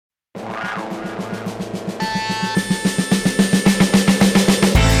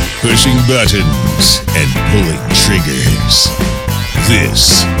pushing buttons and pulling triggers.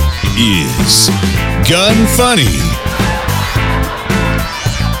 This is Gun Funny.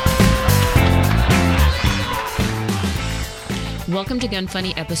 Welcome to Gun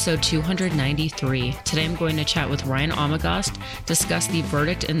Funny episode 293. Today I'm going to chat with Ryan Omegast, discuss the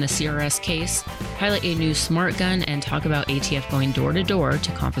verdict in the CRS case, highlight a new smart gun, and talk about ATF going door to door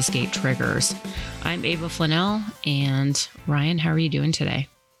to confiscate triggers. I'm Ava Flanell, and Ryan, how are you doing today?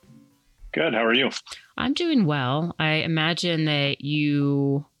 Good. How are you? I'm doing well. I imagine that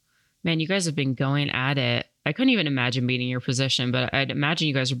you guys have been going at it. I couldn't even imagine being in your position, but I'd imagine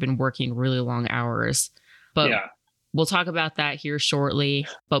you guys have been working really long hours. But yeah. We'll talk about that here shortly.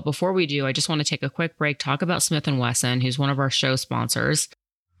 But before we do, I just want to take a quick break, talk about Smith & Wesson, who's one of our show sponsors.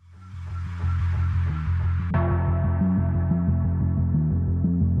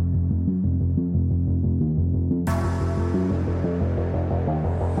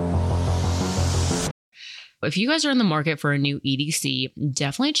 If you guys are in the market for a new EDC,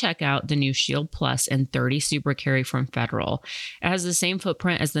 definitely check out the new Shield Plus and 30 Super Carry from Federal. It has the same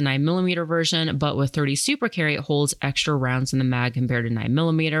footprint as the 9mm version, but with 30 Super Carry, it holds extra rounds in the mag compared to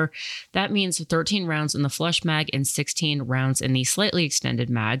 9mm. That means 13 rounds in the flush mag and 16 rounds in the slightly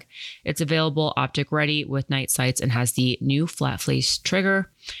extended mag. It's available optic ready with night sights and has the new flat face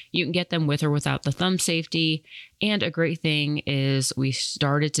trigger. You can get them with or without the thumb safety. And a great thing is we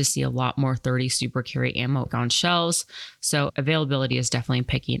started to see a lot more 30 Super Carry ammo on shelves, so availability is definitely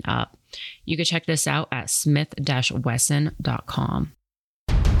picking up. You can check this out at smith-wesson.com.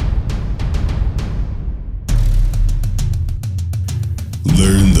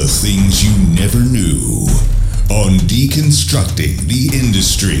 Learn the things you never knew on Deconstructing the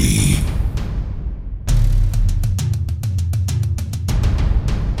Industry.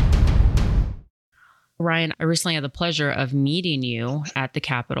 Ryan, I recently had the pleasure of meeting you at the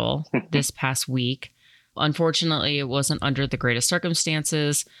Capitol this past week. Unfortunately, it wasn't under the greatest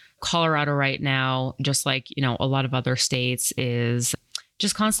circumstances. Colorado right now, just like, a lot of other states, is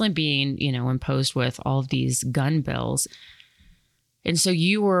just constantly being, imposed with all of these gun bills. And so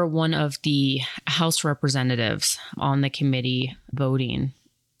you were one of the House representatives on the committee voting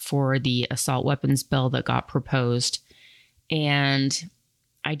for the assault weapons bill that got proposed. And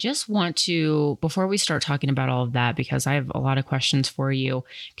I just want to, before we start talking about all of that, because I have a lot of questions for you,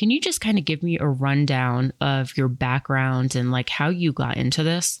 can you just kind of give me a rundown of your background and like how you got into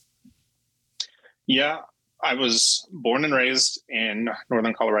this? Yeah, I was born and raised in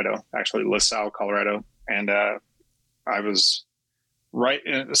northern Colorado, actually LaSalle, Colorado. And I was right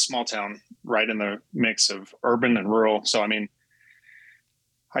in a small town, right in the mix of urban and rural. So,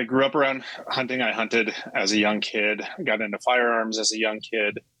 I grew up around hunting. I hunted as a young kid, got into firearms as a young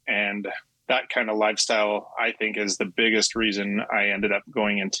kid. And that kind of lifestyle, I think, is the biggest reason I ended up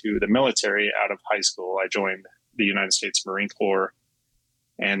going into the military out of high school. I joined the United States Marine Corps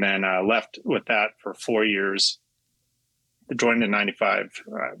and then left with that for 4 years. I joined in 95,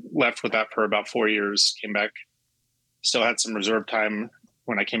 left with that for about 4 years, came back, still had some reserve time.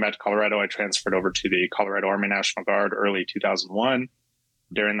 When I came back to Colorado, I transferred over to the Colorado Army National Guard early 2001.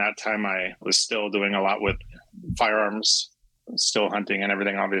 During that time, I was still doing a lot with firearms, still hunting and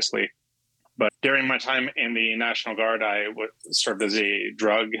everything, obviously. But during my time in the National Guard, I served as a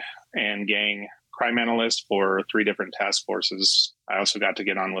drug and gang crime analyst for 3 different task forces. I also got to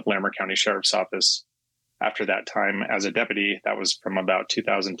get on with Larimer County Sheriff's Office after that time as a deputy. That was from about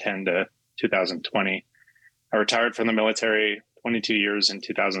 2010 to 2020. I retired from the military 22 years in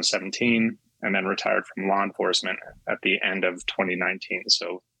 2017. And then retired from law enforcement at the end of 2019.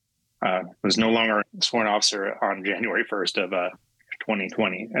 So was no longer a sworn officer on January 1st of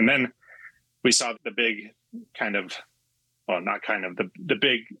 2020. And then we saw the big the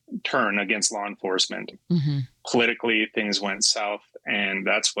big turn against law enforcement. Mm-hmm. Politically, things went south. And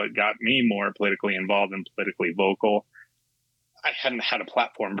that's what got me more politically involved and politically vocal. I hadn't had a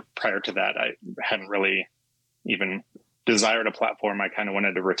platform prior to that. I hadn't really even desired a platform. I kind of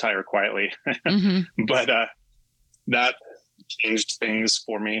wanted to retire quietly, mm-hmm. But that changed things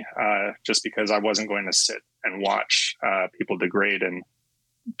for me just because I wasn't going to sit and watch people degrade and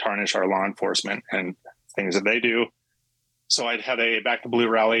tarnish our law enforcement and things that they do. So I'd had a Back to Blue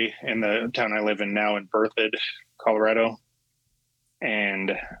rally in the town I live in now in Berthoud, Colorado.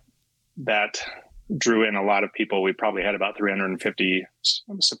 And that drew in a lot of people. We probably had about 350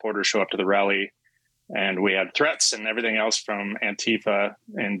 supporters show up to the rally. And we had threats and everything else from Antifa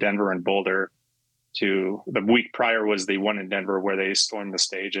in Denver and Boulder to the week prior was the one in Denver where they stormed the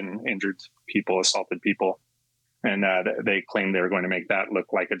stage and injured people, assaulted people. And they claimed they were going to make that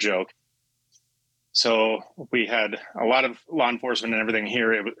look like a joke. So we had a lot of law enforcement and everything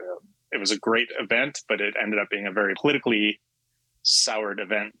here. It was a great event, but it ended up being a very politically soured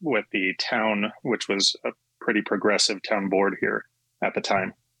event with the town, which was a pretty progressive town board here at the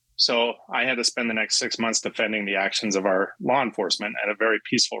time. So I had to spend the next 6 months defending the actions of our law enforcement at a very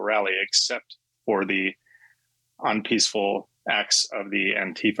peaceful rally, except for the unpeaceful acts of the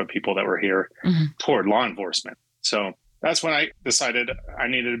Antifa people that were here toward law enforcement. So that's when I decided I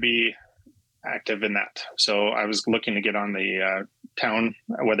needed to be active in that. So I was looking to get on the town,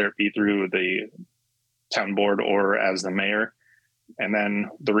 whether it be through the town board or as the mayor. And then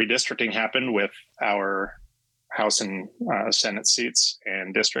the redistricting happened with our House and Senate seats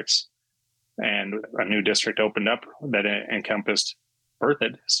and districts. And a new district opened up that encompassed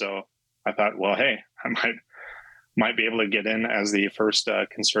Berthoud. So I thought, well, hey, I might be able to get in as the first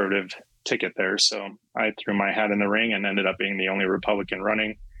conservative ticket there. So I threw my hat in the ring and ended up being the only Republican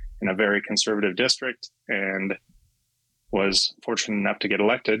running in a very conservative district, and was fortunate enough to get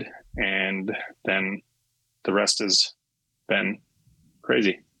elected. And then the rest has been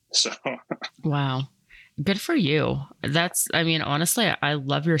crazy. So wow. Good for you. Honestly, I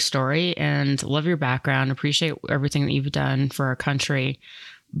love your story and love your background, appreciate everything that you've done for our country.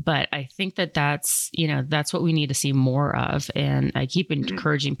 But I think that's what we need to see more of. And I keep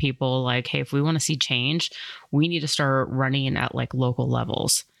encouraging people like, hey, if we want to see change, we need to start running at like local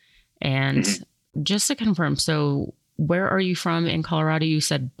levels. And just to confirm, so where are you from in Colorado? You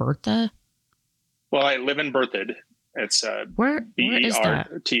said Bertha? Well, I live in Berthoud. It's where is that?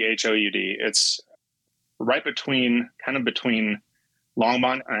 Berthoud. It's right between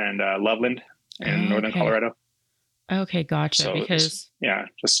Longmont and Loveland in northern Colorado. Okay, gotcha. So because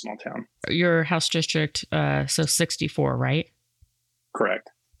just small town. Your House district, so 64, right?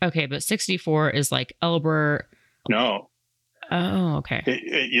 Correct. Okay, but 64 is like Elbert. No. Oh, okay.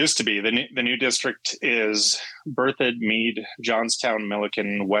 It used to be. The new district is Berthoud, Meade, Johnstown,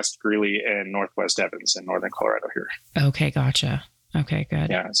 Milliken, West Greeley, and Northwest Evans in northern Colorado here. Okay, gotcha. Okay, good.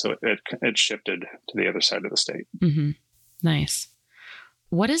 Yeah, so it shifted to the other side of the state. Mm-hmm. Nice.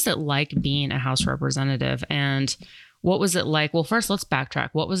 What is it like being a House representative, and what was it like? Well, first, let's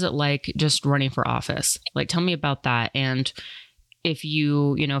backtrack. What was it like just running for office? Like, tell me about that. And if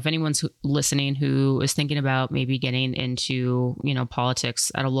if anyone's listening who is thinking about maybe getting into,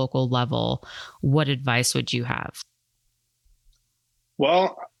 politics at a local level, what advice would you have?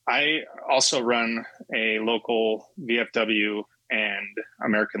 Well, I also run a local VFW and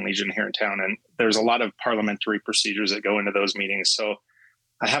American Legion here in town, and there's a lot of parliamentary procedures that go into those meetings. So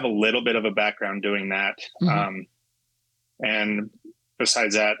I have a little bit of a background doing that. And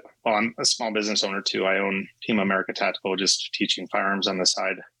besides that, well, I'm a small business owner too. I own Team America Tactical, just teaching firearms on the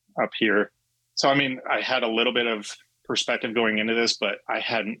side up here. So, I had a little bit of perspective going into this, but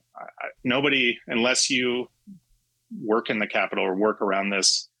nobody, unless you work in the Capitol or work around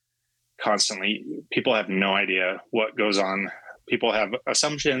this constantly, people have no idea what goes on. People have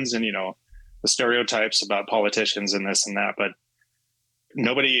assumptions and, the stereotypes about politicians and this and that, but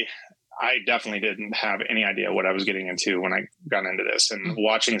I definitely didn't have any idea what I was getting into when I got into this. And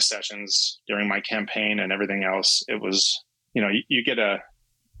watching sessions during my campaign and everything else, it was, you get a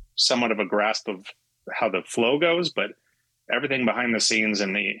somewhat of a grasp of how the flow goes, but everything behind the scenes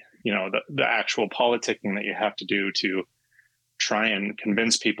and the actual politicking that you have to do to try and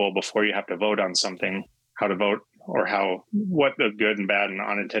convince people before you have to vote on something, how to vote or what the good and bad and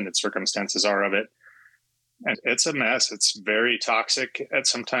unintended circumstances are of it. And it's a mess. It's very toxic at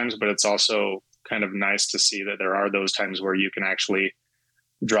sometimes, but it's also kind of nice to see that there are those times where you can actually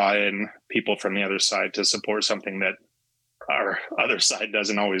draw in people from the other side to support something that our other side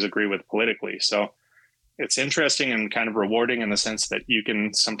doesn't always agree with politically. So it's interesting and kind of rewarding in the sense that you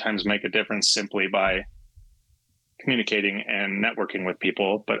can sometimes make a difference simply by communicating and networking with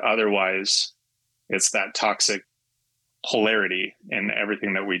people. But otherwise, it's that toxic polarity in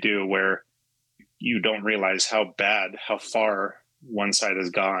everything that we do where you don't realize how far one side has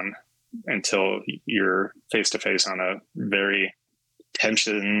gone until you're face to face on a very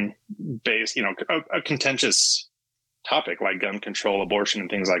tension based, a contentious topic like gun control, abortion, and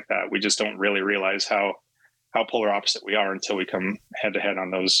things like that. We just don't really realize how polar opposite we are until we come head to head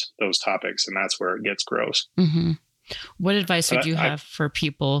on those topics. And that's where it gets gross. Mm-hmm. What advice would you have for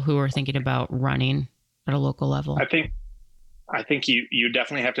people who are thinking about running at a local level? I think you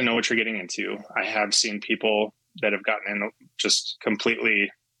definitely have to know what you're getting into. I have seen people that have gotten in just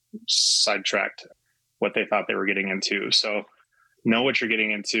completely sidetracked what they thought they were getting into. So know what you're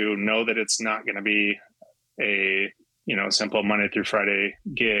getting into. Know that it's not going to be a simple Monday through Friday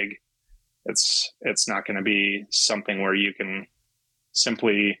gig. It's not going to be something where you can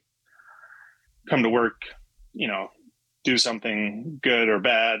simply come to work, do something good or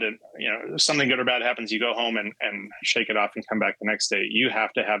bad, and something good or bad happens, you go home and shake it off and come back the next day. You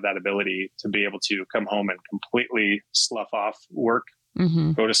have to have that ability to be able to come home and completely slough off work,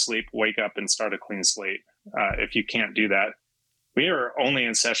 go to sleep, wake up, and start a clean slate. If you can't do that, we are only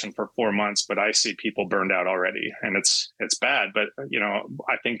in session for 4 months, but I see people burned out already, and it's bad. But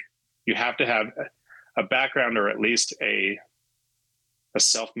I think you have to have a background, or at least a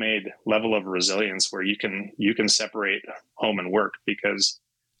self-made level of resilience where you can separate home and work. Because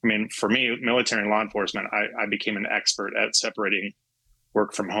for me, military and law enforcement, I became an expert at separating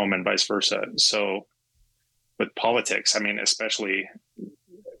work from home and vice versa. So with politics, especially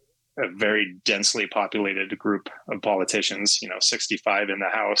a very densely populated group of politicians, 65 in the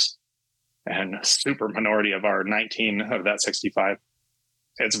House and a super minority of our 19 of that 65.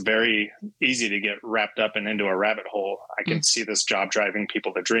 It's very easy to get wrapped up and into a rabbit hole. I can see this job driving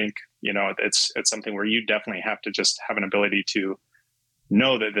people to drink. It's something where you definitely have to just have an ability to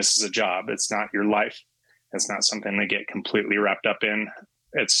know that this is a job. It's not your life. It's not something to get completely wrapped up in.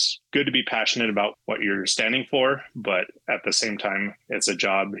 It's good to be passionate about what you're standing for, but at the same time, it's a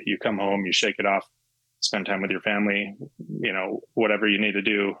job. You come home, you shake it off, spend time with your family, whatever you need to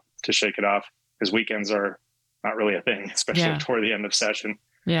do to shake it off, because weekends are not really a thing, especially toward the end of session.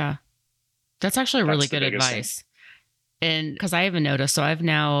 Yeah. That's actually really good advice. And because I haven't noticed, so I've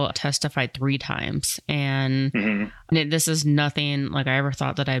now testified 3 times, and this is nothing like I ever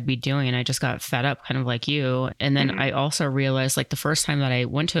thought that I'd be doing. I just got fed up, kind of like you. And then I also realized, like, the first time that I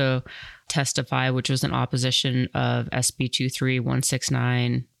went to testify, which was in opposition of SB 23,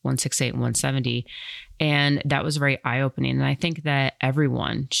 169, 168, and 170. And that was very eye-opening. And I think that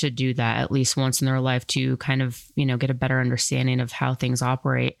everyone should do that at least once in their life to kind of, get a better understanding of how things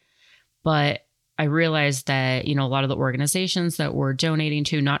operate. But I realized that, a lot of the organizations that we're donating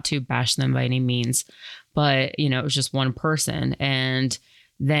to, not to bash them by any means, but, it was just one person. And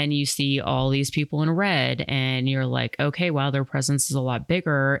then you see all these people in red and you're like, okay, wow, their presence is a lot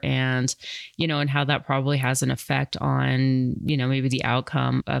bigger. And, and how that probably has an effect on, maybe the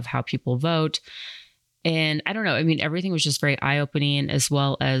outcome of how people vote. And I don't know. Everything was just very eye-opening, as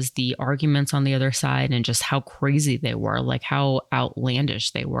well as the arguments on the other side and just how crazy they were, like how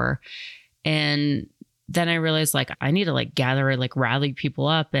outlandish they were. And then I realized, like, I need to gather, rally people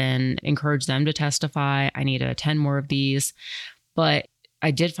up and encourage them to testify. I need to attend more of these. But I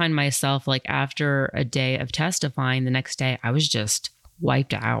did find myself, after a day of testifying, the next day I was just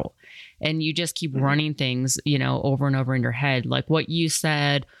wiped out. And you just keep running things, over and over in your head, like what you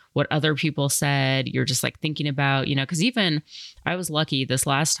said, what other people said. You're just thinking about, because even I was lucky this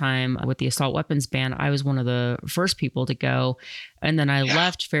last time with the assault weapons ban, I was one of the first people to go. And then I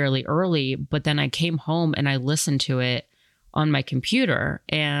left fairly early, but then I came home and I listened to it on my computer.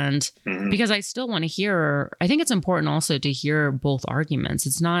 And because I still want to hear, I think it's important also to hear both arguments.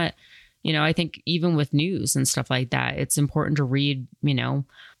 It's not, I think even with news and stuff like that, it's important to read,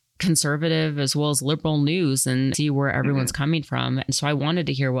 conservative as well as liberal news and see where everyone's coming from. And so I wanted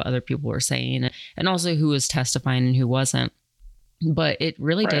to hear what other people were saying and also who was testifying and who wasn't. But it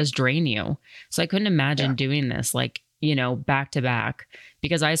really does drain you. So I couldn't imagine doing this back to back,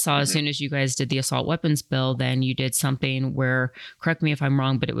 because I saw as soon as you guys did the assault weapons bill, then you did something where, correct me if I'm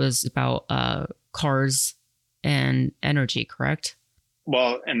wrong, but it was about cars and energy, correct?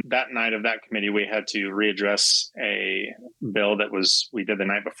 Well, and that night of that committee, we had to readdress a bill that we did the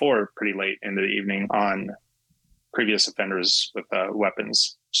night before, pretty late into the evening, on previous offenders with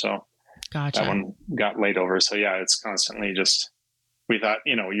weapons. So Gotcha. That one got laid over. So yeah, it's constantly just, we thought,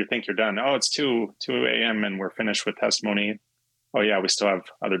 you think you're done. Oh, it's 2 a.m. and we're finished with testimony. Oh yeah, we still have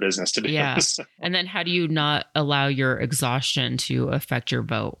other business to do. Yeah. And then how do you not allow your exhaustion to affect your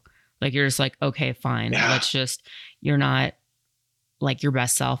vote? You're just okay, fine. You're not your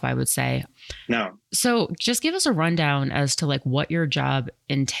best self, I would say. No. So just give us a rundown as to what your job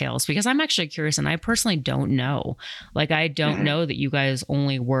entails, because I'm actually curious and I personally don't know. I don't know that you guys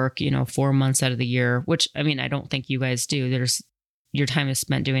only work, 4 months out of the year, which I don't think you guys do. Your time is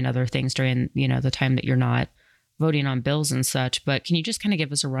spent doing other things during, the time that you're not voting on bills and such. But can you just kind of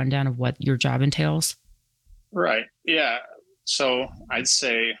give us a rundown of what your job entails? Right. Yeah. So I'd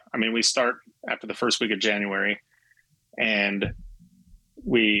say, we start after the first week of January, and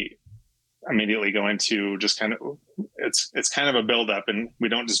we immediately go into just kind of, it's kind of a buildup, and we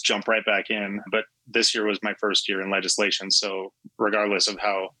don't just jump right back in. But this year was my first year in legislation. So regardless of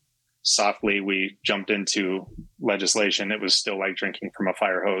how softly we jumped into legislation, it was still like drinking from a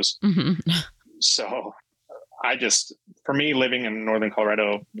fire hose. So for me, living in Northern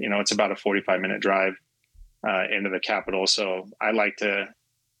Colorado, it's about a 45-minute drive into the Capitol. So I like to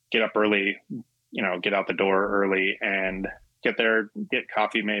get up early, get out the door early and get there, get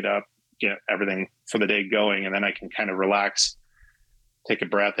coffee made up, get everything for the day going. And then I can kind of relax, take a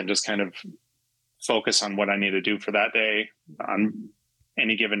breath, and just kind of focus on what I need to do for that day on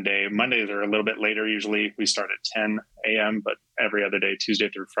any given day. Mondays are a little bit later. Usually we start at 10 a.m., but every other day, Tuesday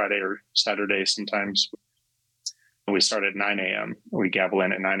through Friday or Saturday, sometimes we start at 9 a.m. We gavel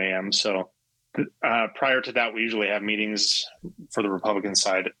in at 9 a.m. So prior to that, we usually have meetings for the Republican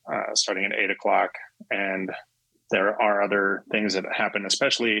side starting at 8 o'clock. And there are other things that happen,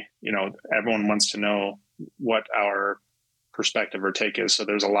 especially, everyone wants to know what our perspective or take is. So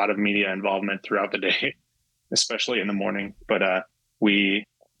there's a lot of media involvement throughout the day, especially in the morning. But we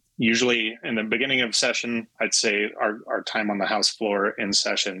usually, in the beginning of session, I'd say our time on the House floor in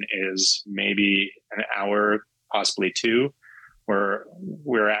session is maybe an hour, possibly 2. Where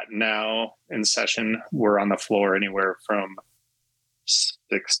we're at now in session, we're on the floor anywhere from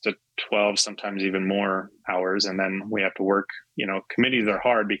 6 to 12, sometimes even more hours. And then we have to work, committees are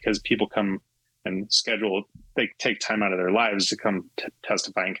hard because people come and they take time out of their lives to come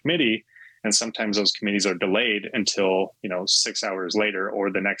testify in committee. And sometimes those committees are delayed until, 6 hours later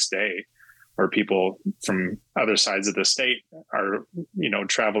or the next day, or people from other sides of the state are,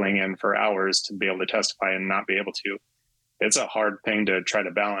 traveling in for hours to be able to testify and not be able to. It's a hard thing to try to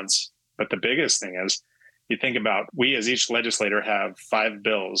balance. But the biggest thing is, you think about, we as each legislator have 5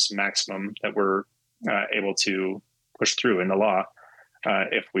 bills maximum that we're able to push through into law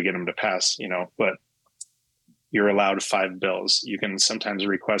if we get them to pass, but you're allowed 5 bills. You can sometimes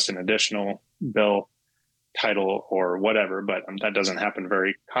request an additional bill title or whatever, but that doesn't happen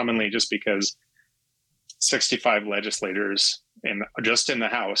very commonly just because 65 legislators just in the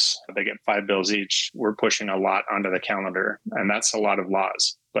House, they get 5 bills each. We're pushing a lot onto the calendar, and that's a lot of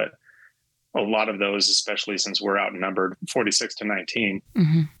laws. But a lot of those, especially since we're outnumbered 46 to 19,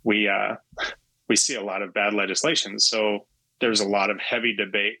 we see a lot of bad legislation. So there's a lot of heavy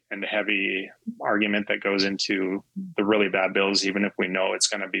debate and heavy argument that goes into the really bad bills. Even if we know it's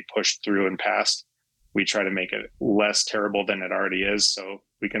going to be pushed through and passed, we try to make it less terrible than it already is. So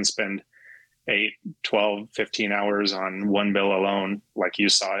we can spend 8, 12, 15 hours on one bill alone, like you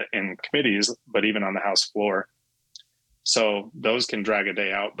saw in committees, but even on the House floor. So those can drag a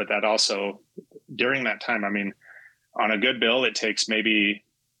day out. But that also, during that time, on a good bill, it takes maybe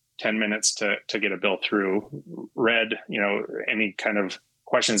 10 minutes to get a bill through, read, any kind of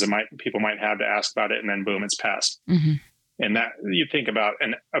questions that people might have to ask about it, and then boom, it's passed. And that, you think about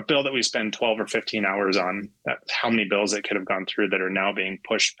a bill that we spend 12 or 15 hours on, how many bills that could have gone through that are now being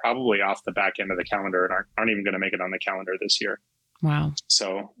pushed probably off the back end of the calendar and aren't even going to make it on the calendar this year. Wow.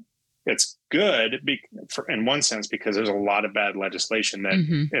 So it's good in one sense, because there's a lot of bad legislation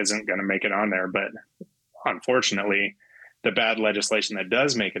that isn't going to make it on there. But unfortunately, the bad legislation that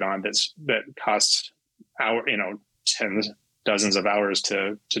does make it on, that costs dozens of hours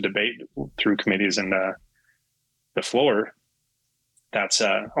to debate through committees and the floor, that's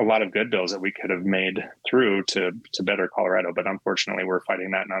a lot of good bills that we could have made through to better Colorado. But unfortunately, we're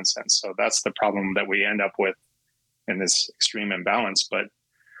fighting that nonsense. So that's the problem that we end up with in this extreme imbalance. But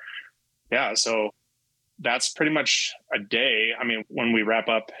yeah, so that's pretty much a day. When we wrap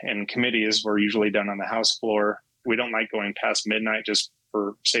up in committees, we're usually done on the House floor. We don't like going past midnight just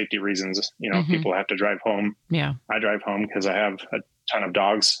for safety reasons. People have to drive home. Yeah. I drive home because I have a ton of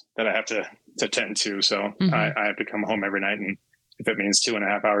dogs that I have to tend to. So I have to come home every night. And if it means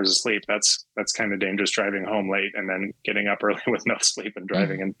 2.5 hours of sleep, that's kind of dangerous, driving home late and then getting up early with no sleep and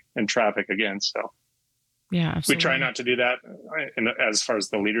driving in traffic again. So yeah, absolutely. We try not to do that. And as far as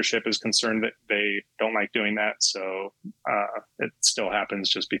the leadership is concerned, that they don't like doing that. So it still happens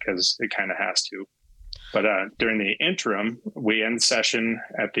just because it kind of has to. But during the interim, we end session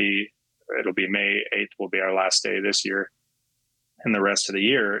it'll be May 8th will be our last day this year. And the rest of the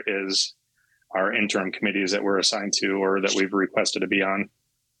year is our interim committees that we're assigned to or that we've requested to be on.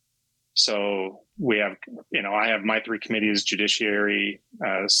 So we have, I have my 3 committees: Judiciary,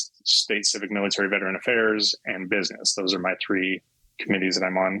 State Civic Military Veteran Affairs, and Business. Those are my 3 committees that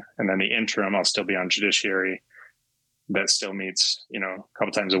I'm on. And then the interim, I'll still be on Judiciary. That still meets, a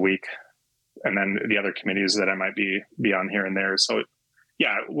couple times a week. And then the other committees that I might be on here and there. So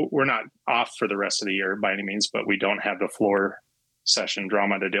yeah, we're not off for the rest of the year by any means, but we don't have the floor session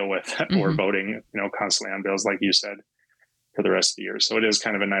drama to deal with or voting, constantly on bills, like you said, for the rest of the year. So it is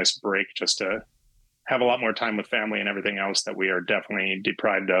kind of a nice break just to have a lot more time with family and everything else that we are definitely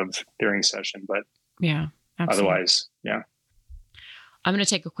deprived of during session. But yeah, absolutely. Otherwise, yeah. I'm going to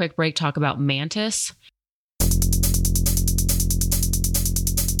take a quick break, talk about Mantis.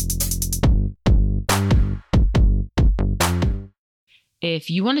 If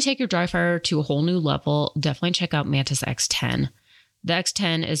you want to take your dry fire to a whole new level, definitely check out Mantis X10. The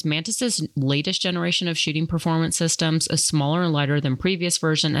X10 is Mantis's latest generation of shooting performance systems, is smaller and lighter than previous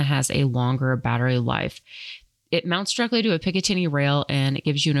version and has a longer battery life. It mounts directly to a Picatinny rail, and it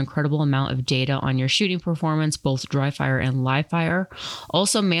gives you an incredible amount of data on your shooting performance, both dry fire and live fire.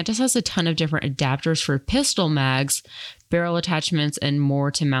 Also, Mantis has a ton of different adapters for pistol mags, barrel attachments, and more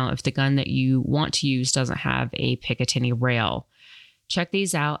to mount if the gun that you want to use doesn't have a Picatinny rail. Check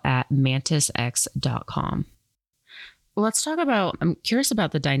these out at mantisx.com. Let's talk about, I'm curious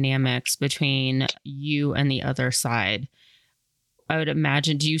about the dynamics between you and the other side. I would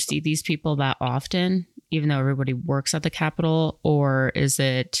imagine, do you see these people that often, even though everybody works at the Capitol? Or is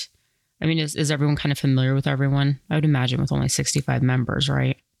it, I mean, is everyone kind of familiar with everyone? I would imagine with only 65 members,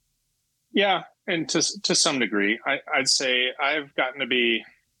 right? Yeah. And to some degree, I'd say I've gotten to be,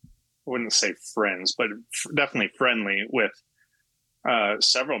 I wouldn't say friends, but definitely friendly with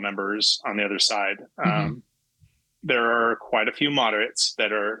several members on the other side. Mm-hmm. There are quite a few moderates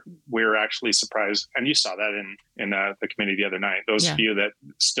that we're actually surprised. And you saw that in the committee the other night, those few that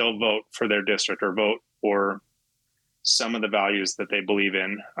still vote for their district or vote for some of the values that they believe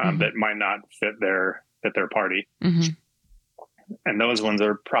in, that might not fit their party. Mm-hmm. And those ones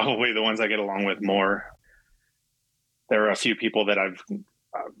are probably the ones I get along with more. There are a few people that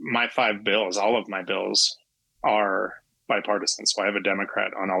my 5 bills, all of my bills are bipartisan. So I have a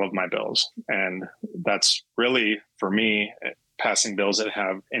Democrat on all of my bills. And that's really, for me, passing bills that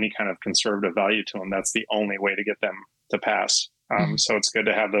have any kind of conservative value to them. That's the only way to get them to pass. So it's good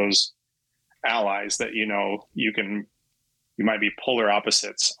to have those allies that, you might be polar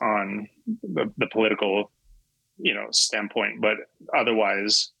opposites on the political, standpoint, but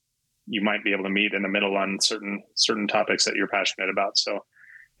otherwise you might be able to meet in the middle on certain topics that you're passionate about. So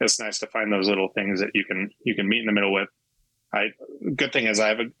it's nice to find those little things that you can meet in the middle with. Good thing is I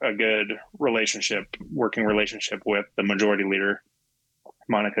have a good working relationship with the majority leader,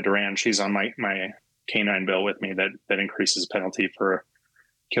 Monica Duran. She's on my canine bill with me that increases penalty for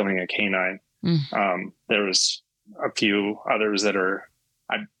killing a canine. There was a few others that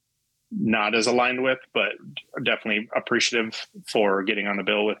I'm not as aligned with, but definitely appreciative for getting on the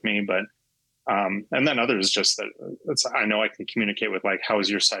bill with me. But and then others just that I know I can communicate with, like, how is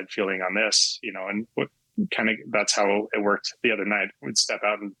your side feeling on this, and what kind of, that's how it worked the other night. We'd step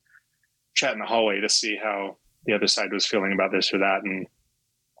out and chat in the hallway to see how the other side was feeling about this or that, and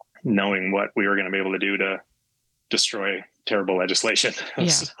knowing what we were going to be able to do to destroy terrible legislation. Yeah.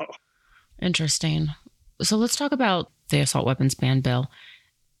 So. Interesting. So let's talk about the assault weapons ban bill.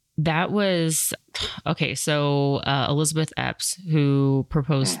 That was, okay, so Elizabeth Epps, who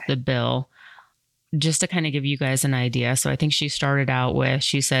proposed the bill, just to kind of give you guys an idea. So I think she started out with,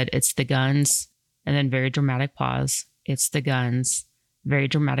 she said, it's the guns, and then very dramatic pause. It's the guns, very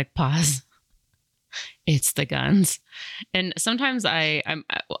dramatic pause. It's the guns. And sometimes I'm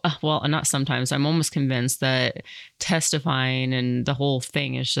not sometimes, I'm almost convinced that testifying and the whole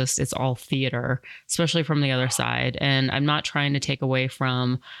thing is just, it's all theater, especially from the other side. And I'm not trying to take away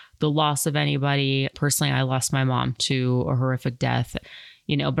from the loss of anybody. Personally, I lost my mom to a horrific death,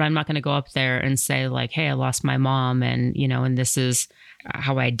 but I'm not going to go up there and say, like, hey, I lost my mom. And, and this is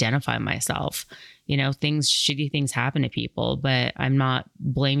how I identify myself. Shitty things happen to people, but I'm not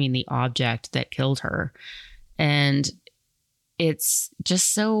blaming the object that killed her. And it's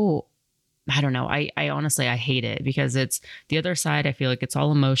just so, I don't know. I honestly, I hate it, because it's the other side. I feel like it's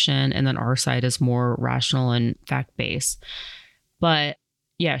all emotion, and then our side is more rational and fact-based. But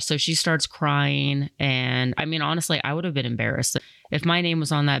yeah, so she starts crying. And I mean, honestly, I would have been embarrassed. If my name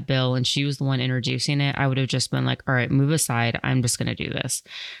was on that bill and she was the one introducing it, I would have just been like, all right, move aside. I'm just going to do this.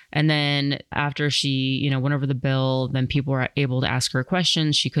 And then after she, went over the bill, then people were able to ask her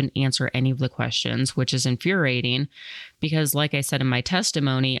questions. She couldn't answer any of the questions, which is infuriating, because like I said in my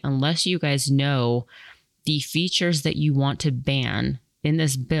testimony, unless you guys know the features that you want to ban in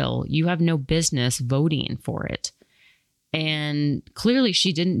this bill, you have no business voting for it. And clearly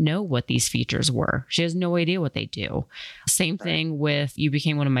she didn't know what these features were. She has no idea what they do. Same thing with, you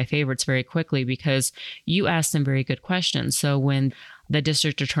became one of my favorites very quickly because you asked some very good questions. So when the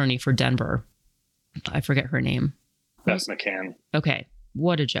district attorney for Denver, I forget her name. Beth McCann. Okay.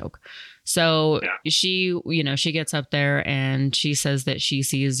 What a joke. So she, she gets up there and she says that she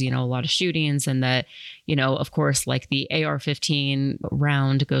sees, a lot of shootings, and that, of course, like the AR-15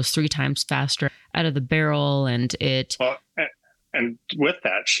 round goes 3 times faster out of the barrel, and it. Well, and with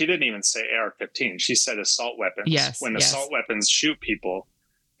that, she didn't even say AR-15. She said assault weapons. Yes. When assault weapons shoot people,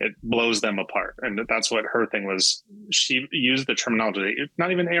 it blows them apart. And that's what her thing was. She used the terminology,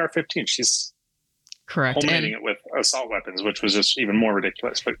 not even AR-15. She's correct. culminating it with assault weapons, which was just even more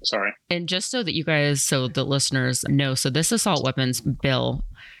ridiculous. But sorry. And just so that you guys, so the listeners know, so this assault weapons bill,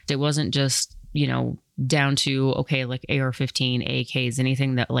 it wasn't just, down to, okay, like AR-15, AKs,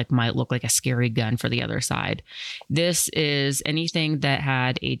 anything that like might look like a scary gun for the other side. This is anything that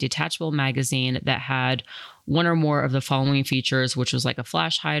had a detachable magazine that had one or more of the following features, which was like a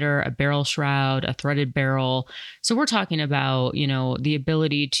flash hider, a barrel shroud, a threaded barrel. So we're talking about, the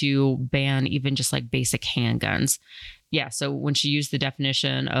ability to ban even just like basic handguns. Yeah. So when she used the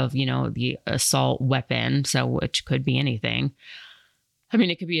definition of, the assault weapon, so which could be anything. I mean,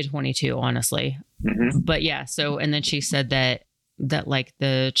 it could be a 22, honestly. Mm-hmm. But yeah. So, and then she said that like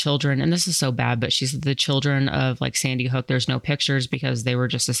the children, and this is so bad, but she said the children of like Sandy Hook, there's no pictures because they were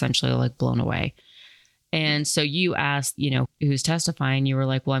just essentially like blown away. And so you asked, who's testifying, you were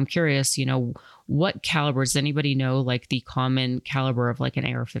like, well, I'm curious, what caliber, does anybody know like the common caliber of like an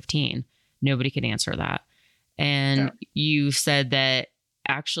AR-15? Nobody could answer that. And you said that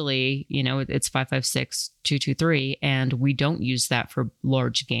actually, it's 5.56 223, and we don't use that for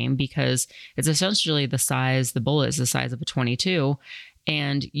large game because it's essentially the bullet is the size of a 22,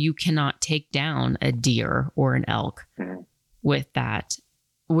 and you cannot take down a deer or an elk with that,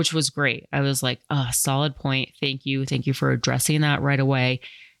 which was great. I was like, solid point. Thank you. Thank you for addressing that right away.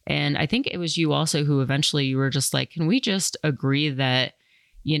 And I think it was you also who eventually you were just like, can we just agree that,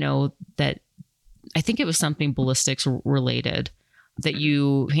 that I think it was something ballistics related that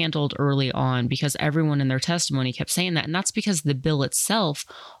you handled early on, because everyone in their testimony kept saying that. And that's because the bill itself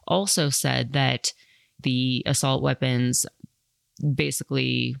also said that the assault weapons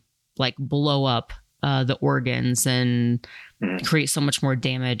basically like blow up the organs and create so much more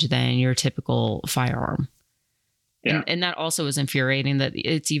damage than your typical firearm. Yeah. And that also is infuriating that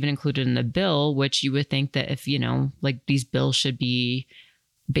it's even included in the bill, which you would think that if, like these bills should be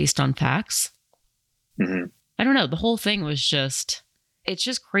based on facts. Mm-hmm. I don't know. The whole thing was it's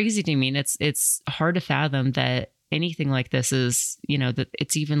just crazy to me. And it's hard to fathom that anything like this is, that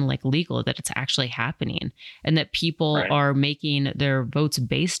it's even like legal, that it's actually happening, and that people are making their votes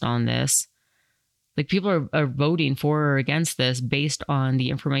based on this. Like people are voting for or against this based on the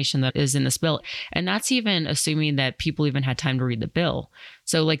information that is in this bill. And that's even assuming that people even had time to read the bill.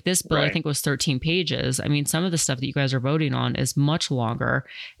 So like this bill, I think was 13 pages. I mean, some of the stuff that you guys are voting on is much longer.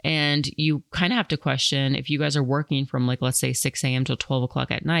 And you kind of have to question, if you guys are working from like, let's say 6 a.m. till 12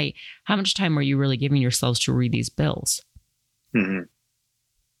 o'clock at night, how much time are you really giving yourselves to read these bills? Mm-hmm.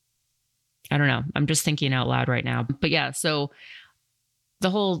 I don't know. I'm just thinking out loud right now. But yeah, so the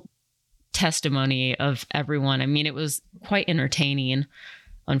whole testimony of everyone, I mean, it was quite entertaining,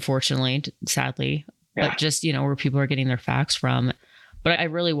 unfortunately, sadly, but just, where people are getting their facts from. But I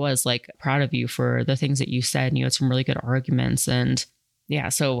really was like proud of you for the things that you said, and you had some really good arguments. And yeah,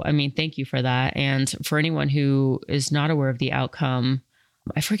 so, I mean, thank you for that. And for anyone who is not aware of the outcome,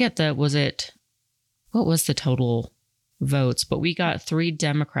 I forget what was the total votes, but we got 3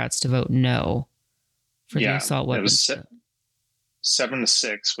 Democrats to vote no for the assault weapons. It was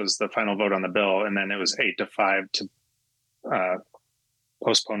 7-6 was the final vote on the bill, and then it was 8-5 to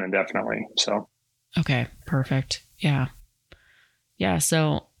postpone indefinitely. So, okay, perfect. Yeah.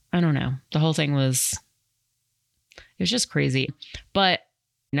 So I don't know. The whole thing it was just crazy. But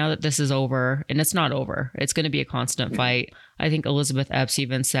now that this is over, and it's not over, it's going to be a constant fight. I think Elizabeth Epps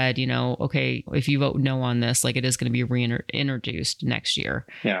even said, okay, if you vote no on this, like it is going to be reintroduced next year.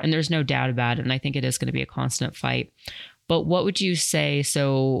 Yeah. And there's no doubt about it. And I think it is going to be a constant fight. But what would you say?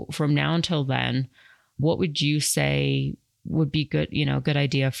 So from now until then, what would you say would be good, good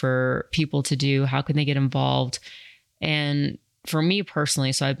idea for people to do? How can they get involved? And for me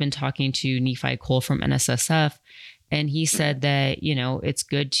personally, so I've been talking to Nephi Cole from NSSF, and he said that, it's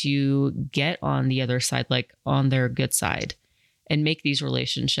good to get on the other side, like on their good side, and make these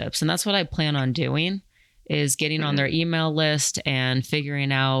relationships. And that's what I plan on doing, is getting on their email list and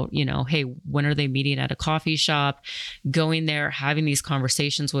figuring out, hey, when are they meeting at a coffee shop, going there, having these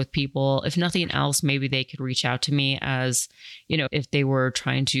conversations with people. If nothing else, maybe they could reach out to me as, if they were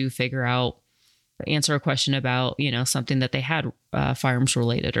trying to answer a question about, something that they had firearms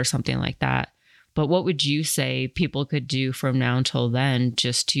related or something like that. But what would you say people could do from now until then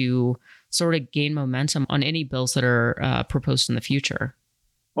just to sort of gain momentum on any bills that are proposed in the future?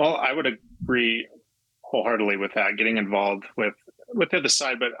 Well, I would agree wholeheartedly with that, getting involved with the other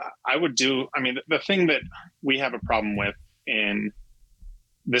side. But the thing that we have a problem with in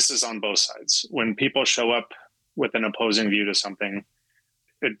this is on both sides. When people show up with an opposing view to something,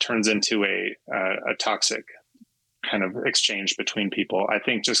 it turns into a toxic kind of exchange between people. I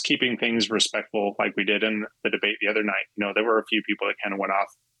think just keeping things respectful, like we did in the debate the other night, there were a few people that kind of went off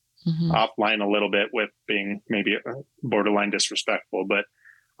offline a little bit with being maybe borderline disrespectful, but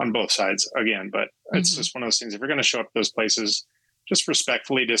on both sides again. But it's just one of those things. If you're going to show up at those places, just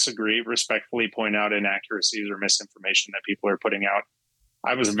respectfully disagree, respectfully point out inaccuracies or misinformation that people are putting out.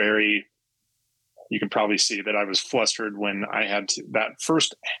 I was you can probably see that I was flustered when I had the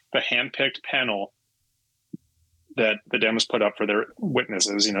handpicked panel that the Dems put up for their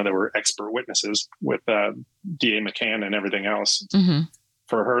witnesses. There were expert witnesses with DA McCann and everything else.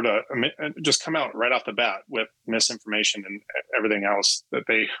 For her to just come out right off the bat with misinformation and everything else that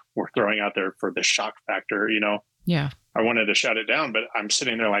they were throwing out there for the shock factor, Yeah. I wanted to shut it down, but I'm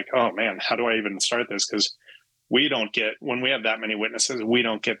sitting there like, oh man, how do I even start this? Because when we have that many witnesses, we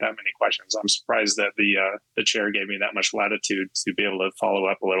don't get that many questions. I'm surprised that the chair gave me that much latitude to be able to follow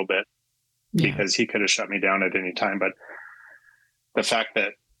up a little bit, because he could have shut me down at any time. But the fact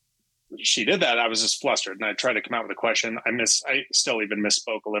that she did that, I was just flustered, and I tried to come out with a question. I still even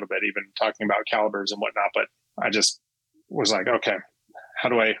misspoke a little bit, even talking about calibers and whatnot, but I just was like, okay, how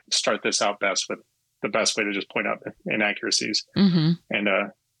do I start this out best with the best way to just point out inaccuracies?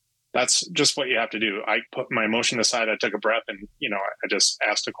 And that's just what you have to do. I put my emotion aside. I took a breath, and I just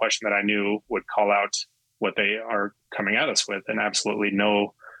asked a question that I knew would call out what they are coming at us with, and absolutely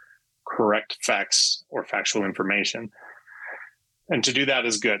no correct facts or factual information. And to do that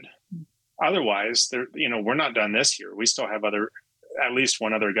is good. Otherwise, we're not done this year. We still have at least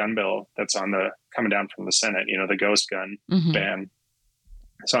one other gun bill that's coming down from the Senate, the ghost gun ban.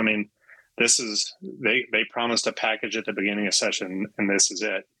 So, I mean, they promised a package at the beginning of session, and this is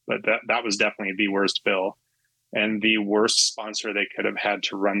it. But that was definitely the worst bill. And the worst sponsor they could have had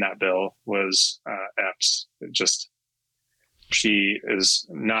to run that bill was Epps. She's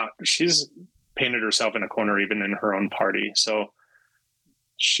painted herself in a corner, even in her own party. So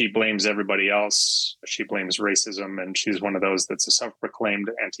she blames everybody else. She blames racism. And she's one of those that's a self-proclaimed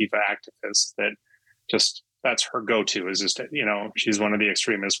Antifa activist that that's her go-to, is just, she's one of the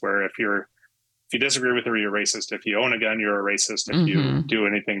extremists where if you disagree with her, you're racist. If you own a gun, you're a racist. If you do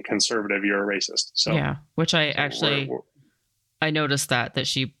anything conservative, you're a racist. So yeah, which I noticed that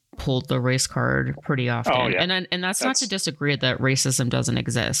she pulled the race card pretty often. Oh, yeah. And that's not to disagree that racism doesn't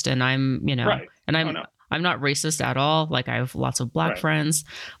exist. And I'm, right. and I'm not racist at all. Like, I have lots of black friends,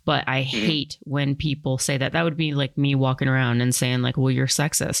 but I hate when people say that. That would be like me walking around and saying like, well, you're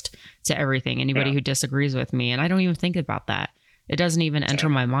sexist to everything, anybody who disagrees with me. And I don't even think about that. It doesn't even enter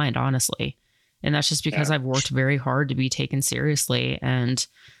my mind, honestly. And that's just because I've worked very hard to be taken seriously. And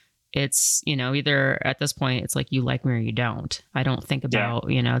it's, either at this point, it's like you like me or you don't. I don't think about,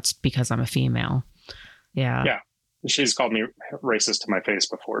 it's because I'm a female. Yeah. Yeah. She's called me racist to my face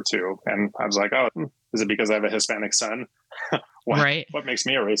before too. And I was like, oh, is it because I have a Hispanic son? What makes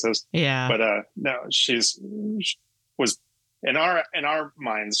me a racist? Yeah. But no, she was in our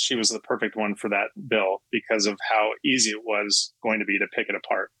minds, she was the perfect one for that bill because of how easy it was going to be to pick it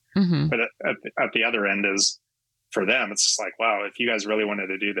apart. But at the other end is, for them, it's just like, wow, if you guys really wanted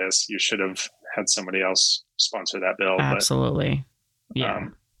to do this, you should have had somebody else sponsor that bill. Absolutely. But,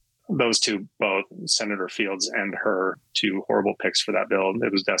 those two, both Senator Fields and her, two horrible picks for that bill.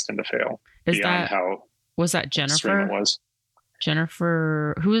 It was destined to fail. Was that Jennifer? It was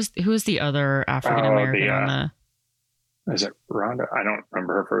Jennifer. Who is the other African American on the? Is it Rhonda? I don't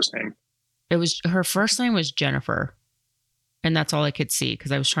remember her first name. Her first name was Jennifer. And that's all I could see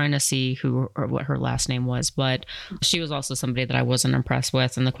because I was trying to see what her last name was. But she was also somebody that I wasn't impressed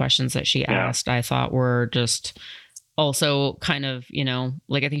with. And the questions that she asked, I thought were just also kind of,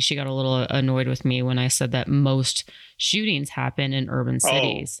 like I think she got a little annoyed with me when I said that most shootings happen in urban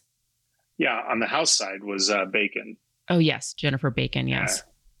cities. Yeah. On the House side was Bacon. Oh, yes. Jennifer Bacon. Yes.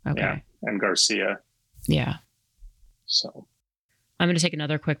 Okay. Yeah. And Garcia. Yeah. So I'm going to take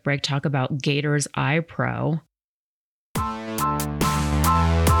another quick break, talk about Gator's Eye Pro.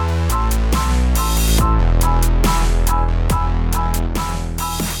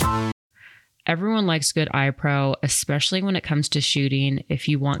 Everyone likes good eye pro, especially when it comes to shooting, if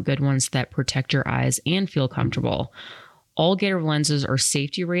you want good ones that protect your eyes and feel comfortable. All Gator lenses are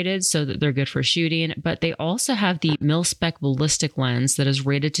safety rated so that they're good for shooting, but they also have the mil-spec ballistic lens that is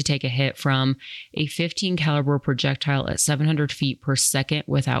rated to take a hit from a 15 caliber projectile at 700 feet per second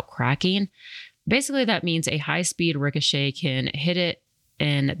without cracking. Basically, that means a high-speed ricochet can hit it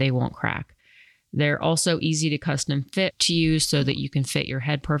and they won't crack. They're also easy to custom fit to use so that you can fit your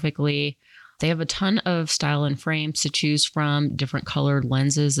head perfectly. They have a ton of style and frames to choose from, different colored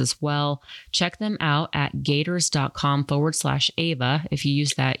lenses as well. Check them out at gators.com/Ava. If you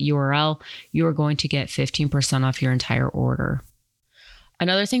use that URL, you are going to get 15% off your entire order.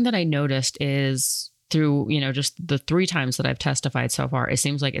 Another thing that I noticed is through, just the 3 times that I've testified so far, it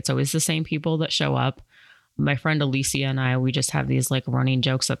seems like it's always the same people that show up. My friend Alicia and I, we just have these like running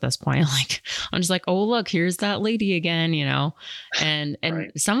jokes at this point. Like, I'm just like, oh, look, here's that lady again, and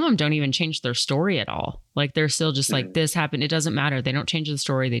Right. some of them don't even change their story at all. Like, they're still just like, this happened. It doesn't matter. They don't change the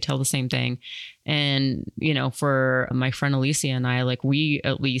story. They tell the same thing. And, for my friend Alicia and I, like, we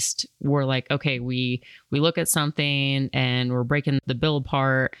at least were like, okay, we look at something and we're breaking the bill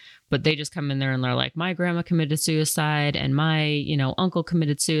apart, but they just come in there and they're like, my grandma committed suicide and my, uncle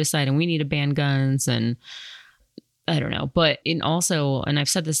committed suicide and we need to ban guns. And I don't know. But and I've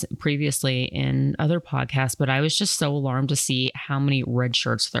said this previously in other podcasts, but I was just so alarmed to see how many red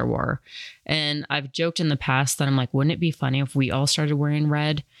shirts there were. And I've joked in the past that I'm like, wouldn't it be funny if we all started wearing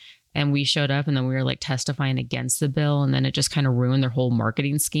red and we showed up and then we were like testifying against the bill, and then it just kind of ruined their whole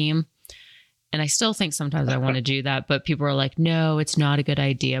marketing scheme. And I still think sometimes I want to do that, but people are like, no, it's not a good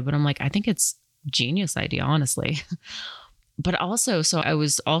idea. But I'm like, I think it's a genius idea, honestly. But also, so I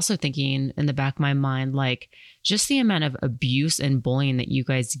was also thinking in the back of my mind, like, just the amount of abuse and bullying that you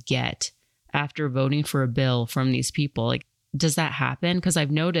guys get after voting for a bill from these people. Like, does that happen? Because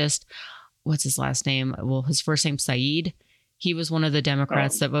I've noticed, what's his last name? Well, his first name's Saeed. He was one of the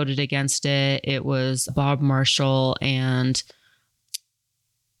Democrats that voted against it. It was Bob Marshall and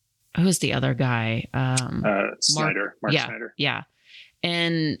who was the other guy? Snyder. Mark yeah, Snyder. Yeah.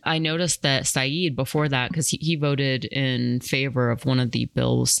 And I noticed that Saeed before that, because he voted in favor of one of the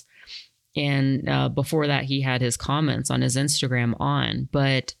bills. And before that, he had his comments on his Instagram on.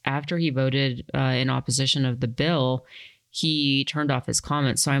 But after he voted in opposition of the bill, he turned off his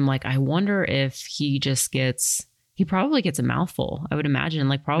comments. So I'm like, I wonder if he probably gets a mouthful, I would imagine,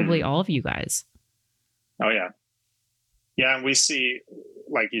 like probably all of you guys. Oh, yeah. Yeah. And we see,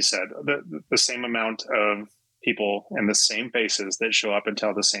 like you said, the same amount of people and the same faces that show up and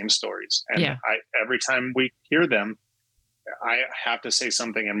tell the same stories. And every time we hear them, I have to say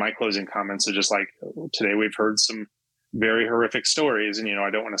something in my closing comments. So just like today, we've heard some very horrific stories, and,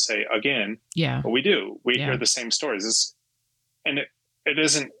 I don't want to say again, but we do. We hear the same stories. And it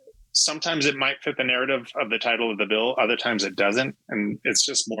isn't, sometimes it might fit the narrative of the title of the bill. Other times it doesn't. And it's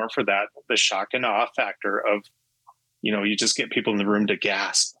just more for the shock and awe factor of, you just get people in the room to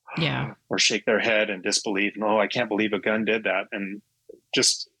gasp or shake their head in disbelief. And, I can't believe a gun did that. And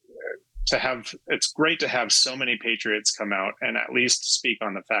just it's great to have so many patriots come out and at least speak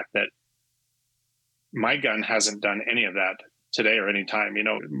on the fact that my gun hasn't done any of that today or any time.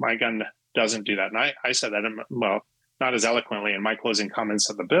 My gun doesn't do that. And I said that, not as eloquently in my closing comments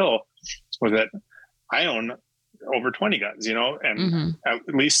of the bill, was that I own over 20 guns, and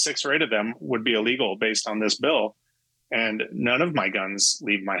at least 6 or 8 of them would be illegal based on this bill. And none of my guns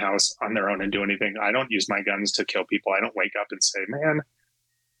leave my house on their own and do anything. I don't use my guns to kill people. I don't wake up and say, man,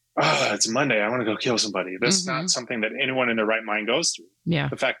 it's Monday, I want to go kill somebody. That's not something that anyone in their right mind goes through. Yeah.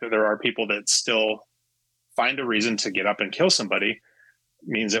 The fact that there are people that still find a reason to get up and kill somebody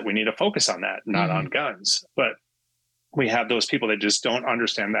means that we need to focus on that, not on guns. But we have those people that just don't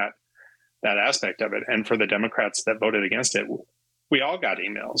understand that aspect of it. And for the Democrats that voted against it, we all got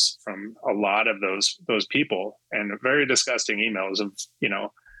emails from a lot of those people, and very disgusting emails of,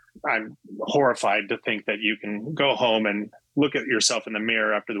 I'm horrified to think that you can go home and look at yourself in the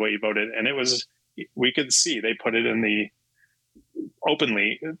mirror after the way you voted. And we could see they put it in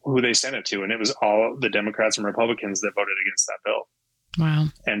openly who they sent it to. And it was all the Democrats and Republicans that voted against that bill. Wow.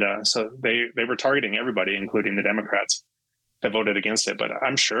 And so they were targeting everybody, including the Democrats that voted against it. But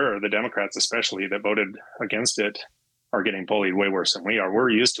I'm sure the Democrats, especially that voted against it, are getting bullied way worse than we are. We're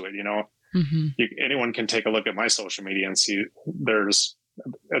used to it. Anyone can take a look at my social media and see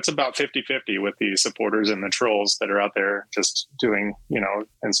it's about 50-50 with the supporters and the trolls that are out there just doing,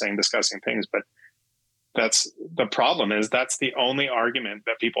 and saying disgusting things. But that's the problem, is that's the only argument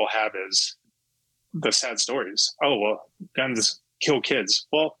that people have, is the sad stories. Oh, well, guns kill kids.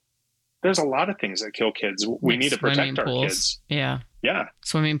 Well, there's a lot of things that kill kids. We need to protect our kids. Yeah. Yeah.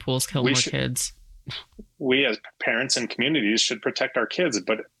 Swimming pools kill more kids. We as parents and communities should protect our kids,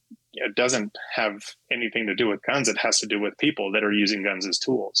 but it doesn't have anything to do with guns. It has to do with people that are using guns as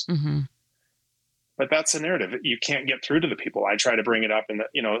tools. But that's the narrative. You can't get through to the people. I try to bring it up in that,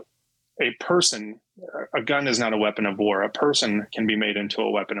 a gun is not a weapon of war. A person can be made into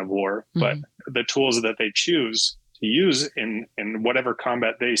a weapon of war, but the tools that they choose to use in whatever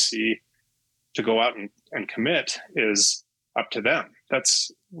combat they see to go out and commit is up to them.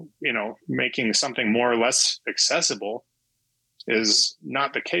 That's, making something more or less accessible is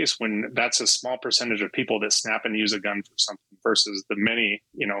not the case when that's a small percentage of people that snap and use a gun for something versus the many,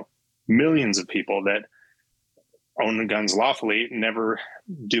 millions of people that own guns lawfully never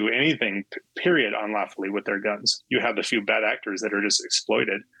do anything, period, unlawfully with their guns. You have the few bad actors that are just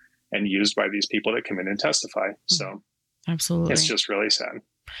exploited and used by these people that come in and testify. So absolutely, it's just really sad.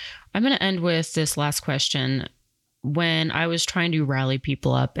 I'm going to end with this last question. When I was trying to rally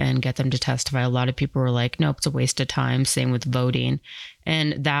people up and get them to testify, a lot of people were like, nope, it's a waste of time. Same with voting.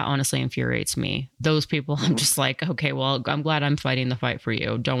 And that honestly infuriates me. Those people, I'm just like, okay, well, I'm glad I'm fighting the fight for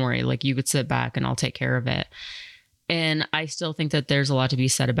you. Don't worry. Like, you could sit back and I'll take care of it. And I still think that there's a lot to be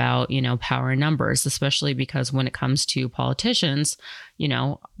said about, power in numbers, especially because when it comes to politicians,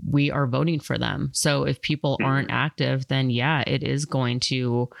 we are voting for them. So if people aren't active, then yeah, it is going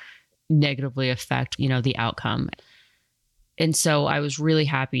to negatively affect, the outcome. And so I was really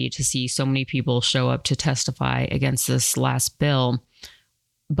happy to see so many people show up to testify against this last bill.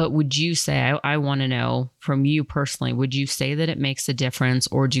 But would you say, I want to know from you personally, would you say that it makes a difference,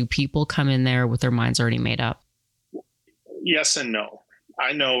 or do people come in there with their minds already made up? Yes and no.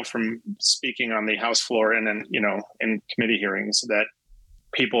 I know from speaking on the House floor and then, in committee hearings that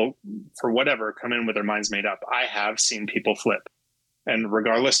people, for whatever, come in with their minds made up. I have seen people flip. And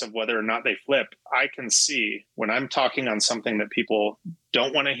regardless of whether or not they flip, I can see when I'm talking on something that people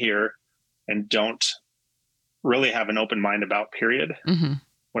don't want to hear and don't really have an open mind about, period. Mm-hmm.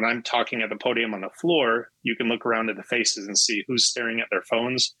 When I'm talking at the podium on the floor, you can look around at the faces and see who's staring at their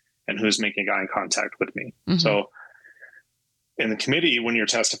phones and who's making eye contact with me. Mm-hmm. So in the committee, when you're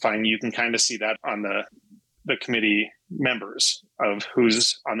testifying, you can kind of see that on the committee members of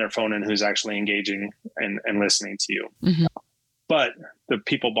who's on their phone and who's actually engaging and listening to you. Mm-hmm. But the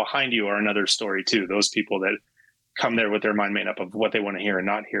people behind you are another story too. Those people that come there with their mind made up of what they want to hear and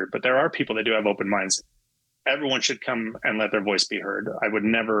not hear. But there are people that do have open minds. Everyone should come and let their voice be heard. I would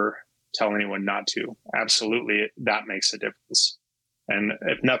never tell anyone not to. Absolutely, that makes a difference. And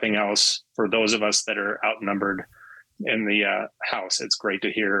if nothing else, for those of us that are outnumbered in the House, it's great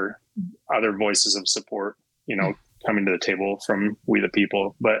to hear other voices of support, coming to the table from we the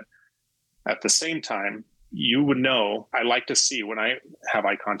people. But at the same time, you would know, I like to see when I have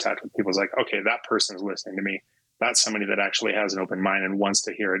eye contact with people, it's like, okay, that person is listening to me. That's somebody that actually has an open mind and wants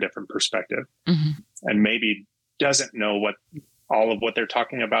to hear a different perspective, mm-hmm. and maybe doesn't know all of what they're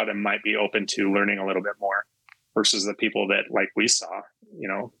talking about and might be open to learning a little bit more, versus the people that, like we saw,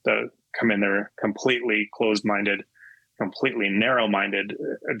 come in there completely closed-minded, completely narrow-minded,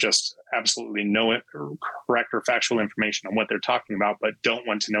 just absolutely no correct or factual information on what they're talking about, but don't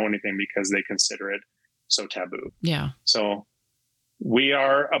want to know anything because they consider it so taboo. Yeah. So we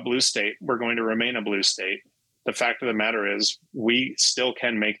are a blue state. We're going to remain a blue state. The fact of the matter is we still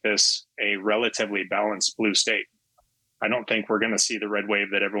can make this a relatively balanced blue state. I don't think we're going to see the red wave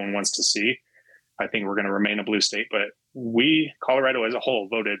that everyone wants to see. I think we're going to remain a blue state, but Colorado as a whole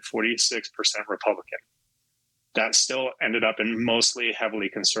voted 46% Republican. That still ended up in mostly heavily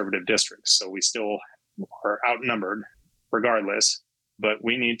conservative districts. So we still are outnumbered regardless. But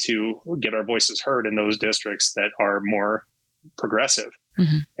we need to get our voices heard in those districts that are more progressive,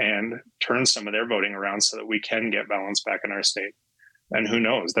 mm-hmm. and turn some of their voting around so that we can get balance back in our state. And who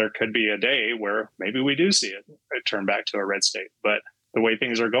knows, there could be a day where maybe we do see it turn back to a red state. But the way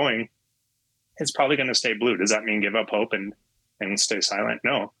things are going, it's probably going to stay blue. Does that mean give up hope and stay silent?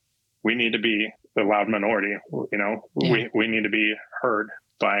 No, we need to be the loud minority. Yeah. We need to be heard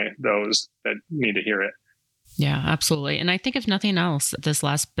by those that need to hear it. Yeah, absolutely. And I think if nothing else, this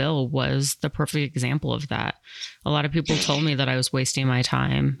last bill was the perfect example of that. A lot of people told me that I was wasting my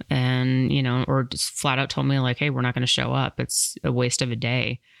time and, or just flat out told me like, hey, we're not going to show up. It's a waste of a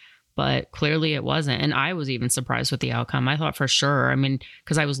day. But clearly it wasn't. And I was even surprised with the outcome. I thought for sure,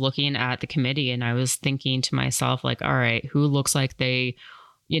 because I was looking at the committee and I was thinking to myself, like, all right, who looks like they,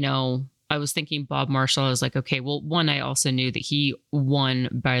 I was thinking Bob Marshall. I was like, okay, well, one, I also knew that he won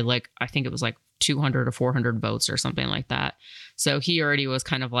by I think it was 200 or 400 votes or something like that. So he already was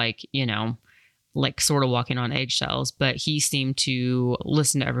kind of sort of walking on eggshells, but he seemed to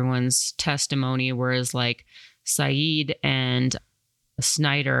listen to everyone's testimony. Whereas Said and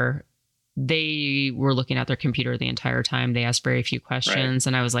Snyder, they were looking at their computer the entire time. They asked very few questions. Right.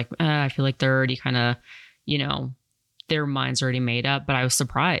 And I was like, I feel like they're already kind of, their mind's already made up, but I was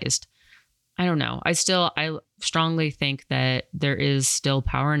surprised. I don't know. I strongly think that there is still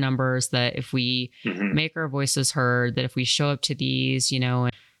power in numbers, that if we mm-hmm. make our voices heard, that if we show up to these,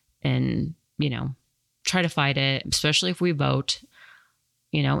 and try to fight it, especially if we vote,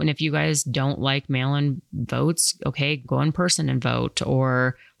 and if you guys don't like mail-in votes, okay, go in person and vote,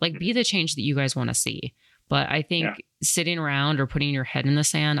 or be the change that you guys want to see. But I think sitting around or putting your head in the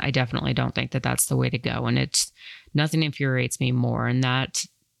sand, I definitely don't think that that's the way to go. And nothing infuriates me more. And that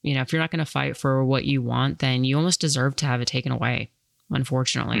if you're not going to fight for what you want, then you almost deserve to have it taken away,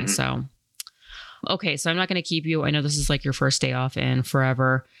 unfortunately. Mm-hmm. So, okay. So I'm not going to keep you. I know this is like your first day off in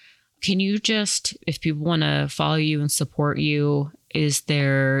forever. Can you just, if people want to follow you and support you, is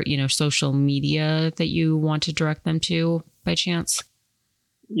there, social media that you want to direct them to by chance?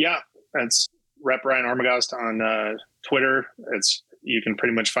 Yeah, that's Rep Ryan Armagost on Twitter. You can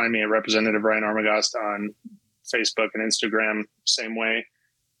pretty much find me at Representative Ryan Armagost on Facebook and Instagram, same way.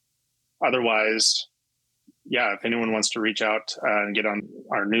 Otherwise, yeah, if anyone wants to reach out and get on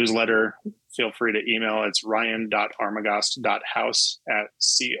our newsletter, feel free to email. It's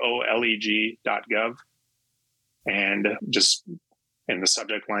ryan.armagost.house@coleg.gov. And just in the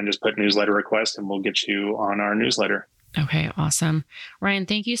subject line, just put newsletter request and we'll get you on our newsletter. Okay, awesome. Ryan,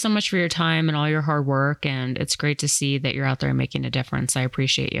 thank you so much for your time and all your hard work. And it's great to see that you're out there making a difference. I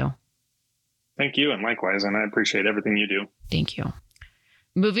appreciate you. Thank you. And likewise. And I appreciate everything you do. Thank you.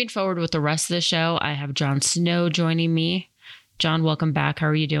 Moving forward with the rest of the show, I have Jon Snow joining me. Jon, welcome back. How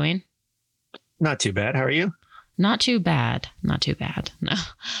are you doing? Not too bad. How are you? Not too bad. Not too bad. No,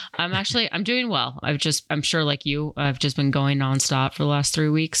 I'm doing well. I'm sure like you, I've just been going nonstop for the last 3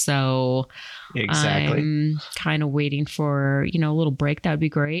 weeks. So exactly. I'm kind of waiting for, a little break. That would be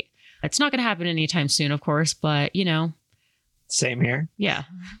great. It's not going to happen anytime soon, of course, but Same here. Yeah,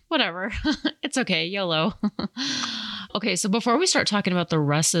 whatever. It's okay. YOLO. Okay. So before we start talking about the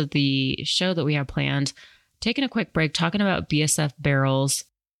rest of the show that we have planned, taking a quick break, talking about BSF barrels.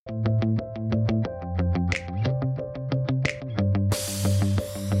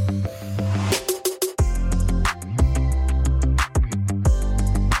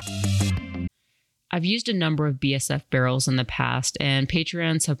 I've used a number of BSF barrels in the past, and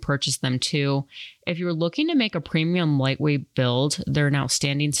Patreons have purchased them too. If you're looking to make a premium lightweight build, they're an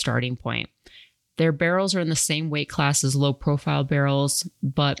outstanding starting point. Their barrels are in the same weight class as low-profile barrels,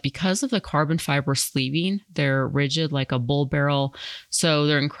 but because of the carbon fiber sleeving, they're rigid like a bull barrel, so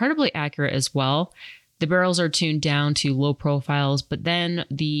they're incredibly accurate as well. The barrels are tuned down to low profiles, but then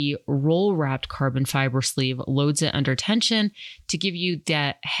the roll-wrapped carbon fiber sleeve loads it under tension to give you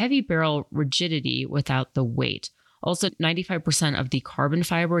that heavy barrel rigidity without the weight. Also, 95% of the carbon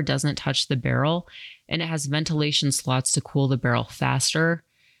fiber doesn't touch the barrel, and it has ventilation slots to cool the barrel faster.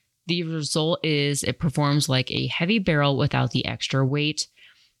 The result is it performs like a heavy barrel without the extra weight.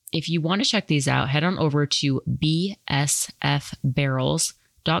 If you want to check these out, head on over to bsfbarrels.com.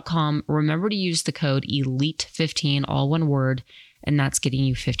 Remember to use the code ELITE15, all one word, and that's getting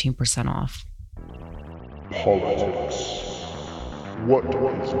you 15% off. Politics. What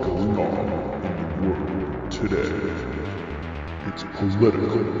is going on in the world today? It's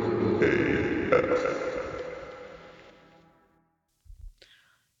political AF.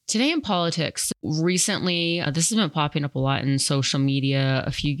 Today in politics, recently, this has been popping up a lot in social media.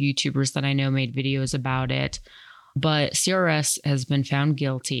 A few YouTubers that I know made videos about it. But CRS has been found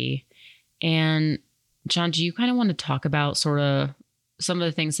guilty. And Jon, do you kind of want to talk about sort of some of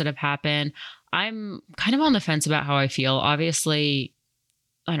the things that have happened? I'm kind of on the fence about how I feel. Obviously,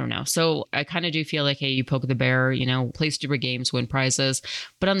 I don't know. So I kind of do feel like, hey, you poke the bear, play stupid games, win prizes.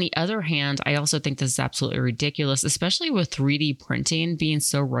 But on the other hand, I also think this is absolutely ridiculous, especially with 3D printing being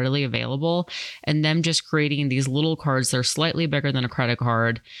so readily available and them just creating these little cards that are slightly bigger than a credit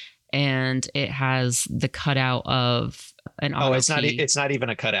card. And it has the cutout of an auto key. It's not even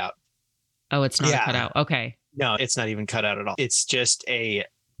a cutout. Oh, it's not a cutout. Okay. No, it's not even cut out at all. It's just a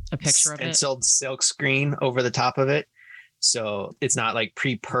picture of it. Stenciled silk screen over the top of it. So it's not like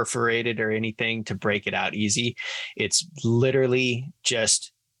pre-perforated or anything to break it out easy. It's literally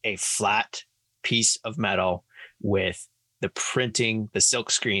just a flat piece of metal with the printing, the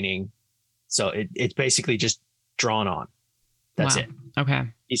silk screening. So it's basically just drawn on. That's it. Okay.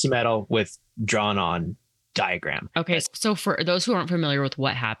 Piece of metal with drawn on diagram. Okay. So for those who aren't familiar with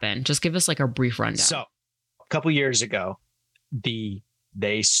what happened, just give us like a brief rundown. So a couple years ago, they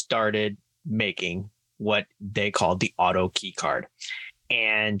started making what they called the auto key card.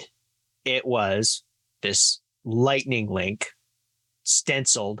 And it was this lightning link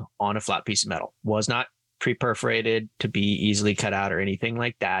stenciled on a flat piece of metal. Was not pre-perforated to be easily cut out or anything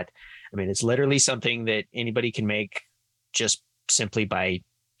like that. I mean, it's literally something that anybody can make just simply by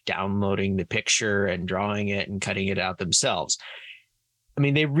downloading the picture and drawing it and cutting it out themselves. I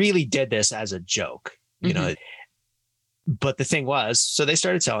mean, they really did this as a joke, you know. But the thing was, so they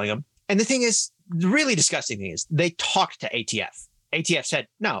started selling them. And the thing is, the really disgusting thing is they talked to ATF. ATF said,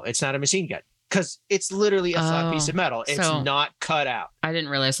 no, it's not a machine gun because it's literally a flat piece of metal. It's not cut out. I didn't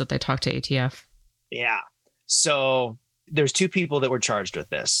realize that they talked to ATF. Yeah. So there's two people that were charged with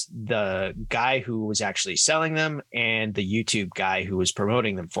this: the guy who was actually selling them and the YouTube guy who was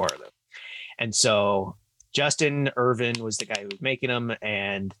promoting them for them. And so Justin Irvin was the guy who was making them,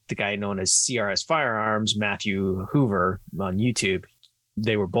 and the guy known as CRS Firearms, Matthew Hoover on YouTube,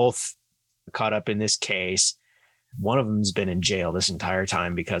 they were both caught up in this case. One of them's been in jail this entire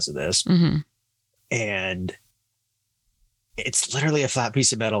time because of this. Mm-hmm. And it's literally a flat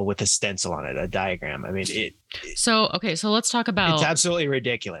piece of metal with a stencil on it, a diagram. I mean, So let's talk about... It's absolutely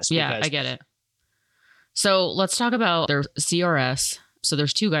ridiculous. Yeah, I get it. So let's talk about their CRS. So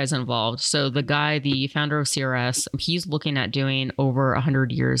there's two guys involved. So the guy, the founder of CRS, he's looking at doing over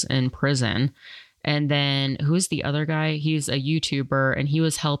 100 years in prison. And then who's the other guy? He's a YouTuber, and he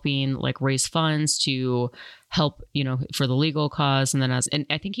was helping like raise funds to help, for the legal cause. And then and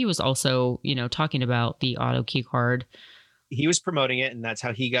I think he was also, talking about the auto key card. He was promoting it, and that's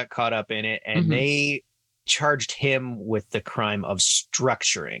how he got caught up in it. And they charged him with the crime of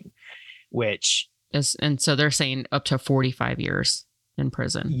structuring, which and so they're saying up to 45 years in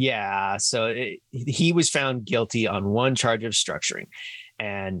prison. Yeah. So he was found guilty on one charge of structuring,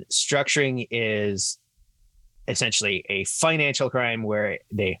 and structuring is essentially a financial crime where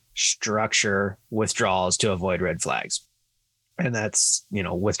they structure withdrawals to avoid red flags. And that's,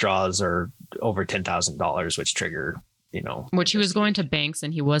 withdrawals are over $10,000, which trigger, which he was going to banks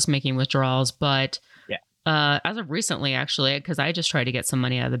and he was making withdrawals, but as of recently, actually, because I just tried to get some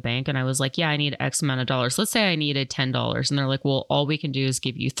money out of the bank and I was like, yeah, I need X amount of dollars. Let's say I needed $10. And they're like, well, all we can do is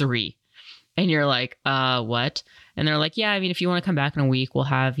give you $3. And you're like, what? And they're like, yeah, I mean, if you want to come back in a week, we'll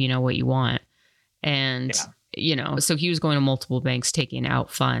have, what you want. And, so he was going to multiple banks taking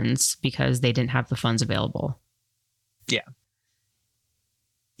out funds because they didn't have the funds available. Yeah.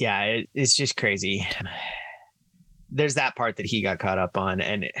 Yeah. It's just crazy. There's that part that he got caught up on,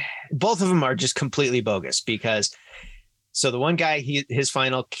 and both of them are just completely bogus because so the one guy, his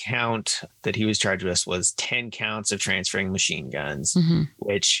final count that he was charged with was 10 counts of transferring machine guns,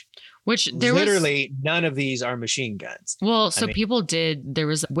 which there literally none of these are machine guns. Well, so there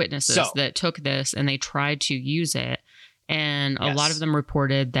was witnesses that took this and they tried to use it. And a lot of them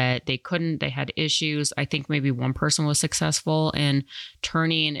reported that they had issues. I think maybe one person was successful in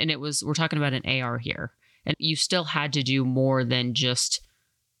turning, and we're talking about an AR here. And you still had to do more than just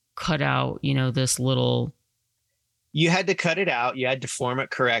cut out, this little. You had to cut it out. You had to form it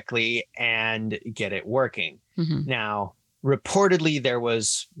correctly and get it working. Now, reportedly, there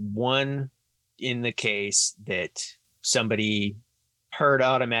was one in the case that somebody heard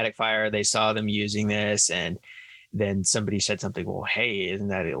automatic fire. They saw them using this. And then somebody said something, well, hey, isn't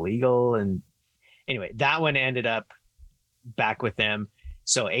that illegal? And anyway, that one ended up back with them.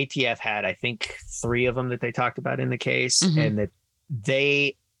 So ATF had, I think, 3 of them that they talked about in the case, and that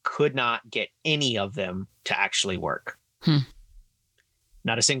they could not get any of them to actually work.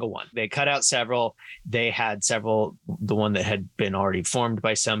 Not a single one. They cut out several. They had several, the one that had been already formed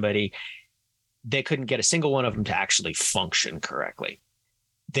by somebody. They couldn't get a single one of them to actually function correctly.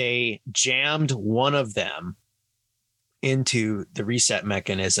 They jammed one of them into the reset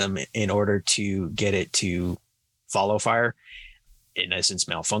mechanism in order to get it to follow fire, in essence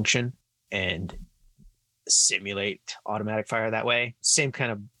malfunction, and simulate automatic fire that way. Same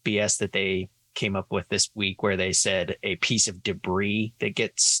kind of BS that they came up with this week, where they said a piece of debris that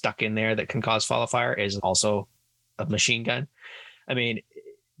gets stuck in there that can cause follow fire is also a machine gun. I mean,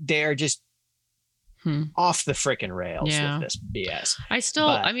 they're just off the freaking rails with this BS. I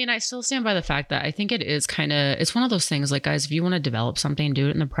still stand by the fact that I think it is it's one of those things like, guys, if you want to develop something, do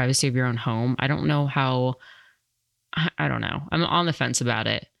it in the privacy of your own home. I don't know. I'm on the fence about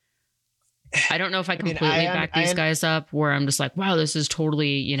it. I don't know if I completely back these guys up, where I'm just like, wow, this is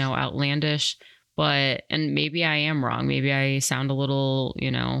totally, outlandish. And maybe I am wrong. Maybe I sound a little,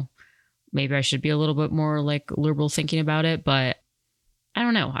 maybe I should be a little bit more like liberal thinking about it. But I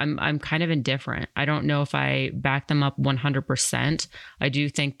don't know. I'm kind of indifferent. I don't know if I back them up 100%. I do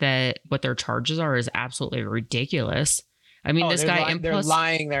think that what their charges are is absolutely ridiculous. I mean, this guy... they're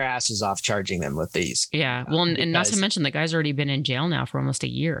lying their asses off charging them with these. Yeah. Well, and not to mention the guy's already been in jail now for almost a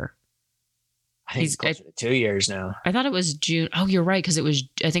year. I think he's closer to 2 years now. I thought it was June. Oh, you're right. Because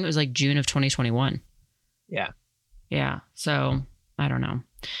I think it was like June of 2021. Yeah. Yeah. So I don't know.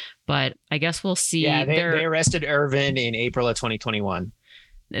 But I guess we'll see. Yeah, they arrested Irvin in April of 2021.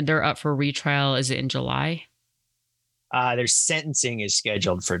 They're up for retrial. Is it in July? Their sentencing is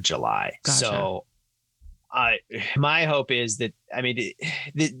scheduled for July. Gotcha. So my hope is that, I mean,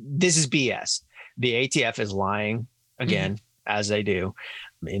 this is BS. The ATF is lying again, as they do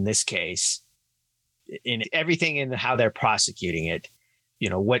in this case, in everything in how they're prosecuting it.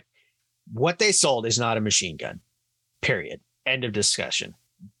 What they sold is not a machine gun. period. End of discussion.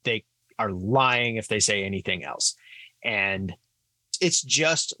 They are lying if they say anything else. And it's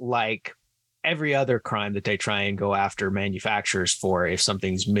just like every other crime that they try and go after manufacturers for if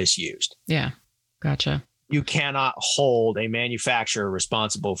something's misused. Yeah. Gotcha. You cannot hold a manufacturer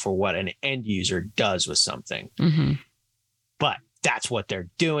responsible for what an end user does with something. Mm-hmm. But that's what they're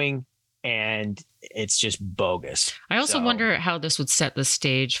doing. And it's just bogus. I also wonder how this would set the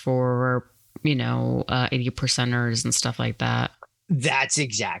stage for, 80%ers and stuff like that. That's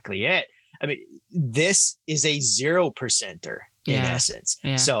exactly it. I mean, this is a 0%er in essence.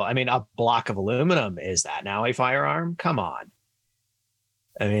 Yeah. So, I mean, a block of aluminum, is that now a firearm? Come on.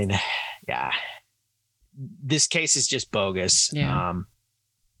 I mean, yeah. This case is just bogus. Yeah.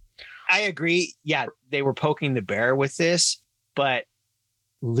 I agree. Yeah, they were poking the bear with this, but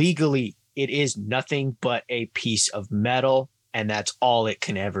legally, it is nothing but a piece of metal, and that's all it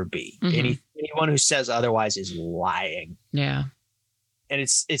can ever be. Mm-hmm. Anyone who says otherwise is lying. Yeah. And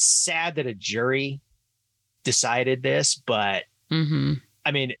it's sad that a jury decided this, but Mm-hmm.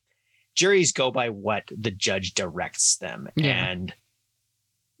 I mean, juries go by what the judge directs them, and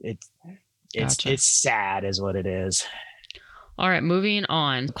it's sad is what it is. All right, moving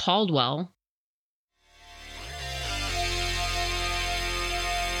on. Caldwell.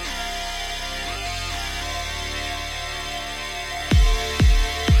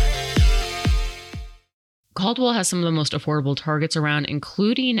 Caldwell has some of the most affordable targets around,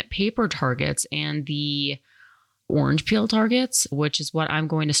 including paper targets and the orange peel targets, which is what I'm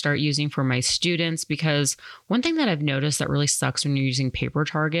going to start using for my students, because one thing that I've noticed that really sucks when you're using paper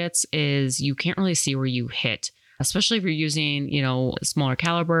targets is you can't really see where you hit, especially if you're using, smaller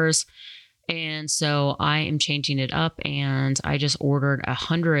calibers. And so I am changing it up, and I just ordered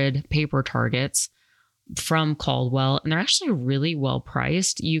 100 paper targets from Caldwell, and they're actually really well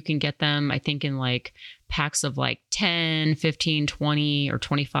priced. You can get them, I think, in like packs of like 10, 15, 20, or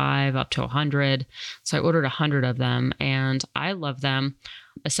 25 up to 100. So I ordered 100 of them, and I love them.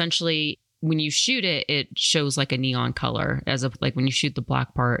 Essentially, when you shoot it, it shows like a neon color. Like when you shoot the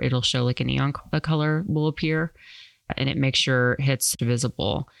black part, it'll show like a neon color will appear, and it makes your hits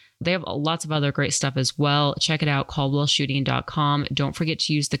visible. They have lots of other great stuff as well. Check it out, caldwellshooting.com. Don't forget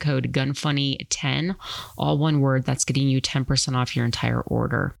to use the code GUNFUNNY10, all one word. That's getting you 10% off your entire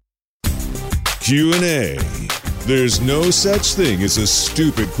order. Q&A. There's no such thing as a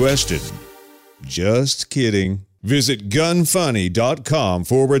stupid question. Just kidding. Visit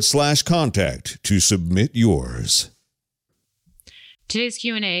gunfunny.com/contact to submit yours. Today's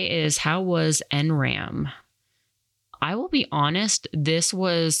Q&A is, how was NRAM? I will be honest, this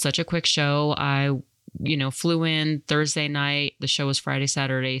was such a quick show. I, flew in Thursday night. The show was Friday,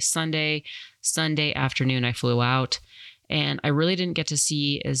 Saturday, Sunday. Sunday afternoon, I flew out. And I really didn't get to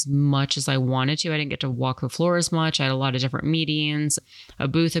see as much as I wanted to. I didn't get to walk the floor as much. I had a lot of different meetings, a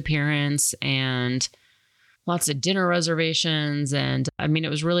booth appearance, and lots of dinner reservations. And I mean, it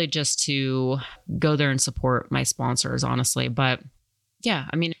was really just to go there and support my sponsors, honestly. But yeah,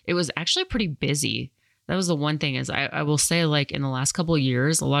 I mean, it was actually pretty busy. That was the one thing is I will say, like, in the last couple of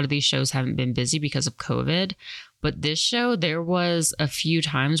years, a lot of these shows haven't been busy because of COVID. But this show, there was a few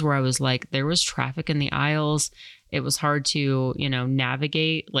times where I was like, there was traffic in the aisles. It was hard to,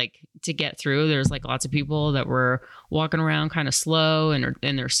 navigate, like, to get through. There's like lots of people that were walking around kind of slow and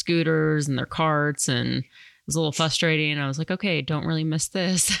in their scooters and their carts. And it was a little frustrating. I was like, okay, don't really miss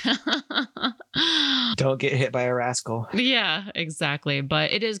this. Don't get hit by a rascal. Yeah, exactly.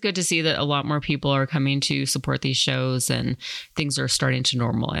 But it is good to see that a lot more people are coming to support these shows and things are starting to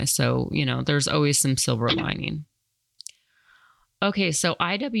normalize. So, there's always some silver lining. Okay, so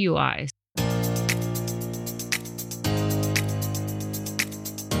IWI.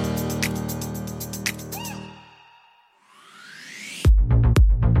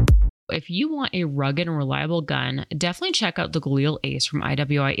 If you want a rugged and reliable gun, definitely check out the Galil Ace from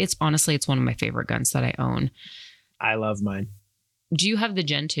IWI. It's one of my favorite guns that I own. I love mine. Do you have the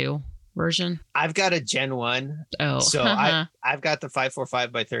Gen 2 version? I've got a Gen 1. Oh. So I've got the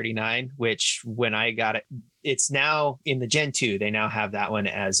 545x39, which when I got it, it's now in the Gen 2. They now have that one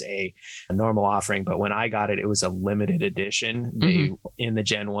as a normal offering. But when I got it, it was a limited edition. They, in the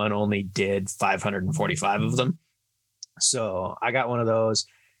Gen 1, only did 545 of them. So I got one of those.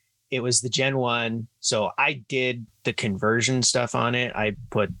 It was the Gen 1. So I did the conversion stuff on it. I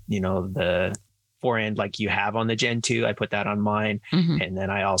put, the forend like you have on the Gen 2. I put that on mine. And then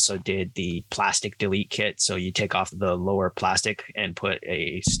I also did the plastic delete kit. So you take off the lower plastic and put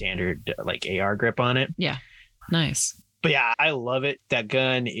a standard like AR grip on it. Yeah. Nice. But yeah, I love it. That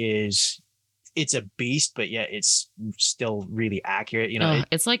gun is it's a beast, but yet it's still really accurate. You know,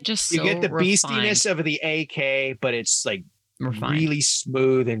 it's like just so you get the refined. beastiness of the AK, but it's like Refined. really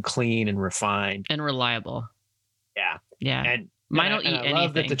smooth and clean and refined and reliable. Yeah. Yeah. And mine will eat I anything.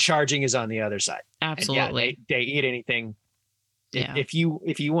 love that the charging is on the other side. Absolutely. And yeah, they eat anything. Yeah. If you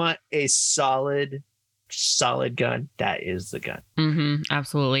want a solid gun, that is the gun.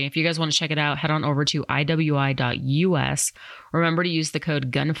 Absolutely. If you guys want to check it out, head on over to iwi.us. Remember to use the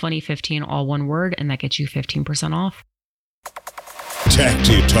code GUNFUNNY15, all one word, and that gets you 15% off.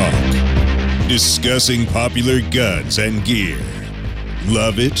 Tacti Talk. Discussing popular guns and gear.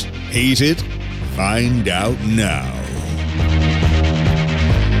 Love it? Hate it? Find out now.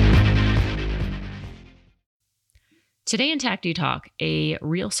 Today in Tacti Talk, a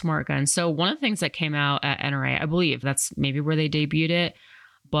real smart gun. So one of the things that came out at NRA, I believe that's maybe where they debuted it,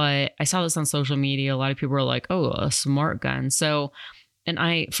 but I saw this on social media. A lot of people were like, oh, a smart gun. So, and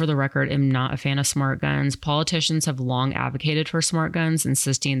I, for the record, am not a fan of smart guns. Politicians have long advocated for smart guns,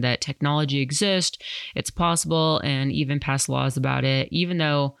 insisting that technology exists, it's possible, and even passed laws about it, even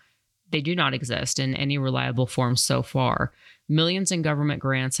though they do not exist in any reliable form so far. Millions in government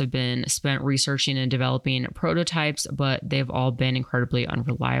grants have been spent researching and developing prototypes, but they've all been incredibly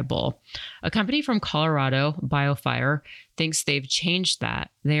unreliable. A company from Colorado, BioFire, thinks they've changed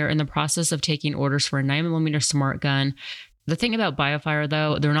that. They are in the process of taking orders for a 9mm smart gun. The thing about BioFire,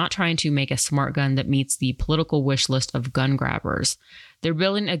 though, they're not trying to make a smart gun that meets the political wish list of gun grabbers. They're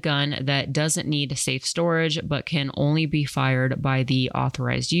building a gun that doesn't need safe storage, but can only be fired by the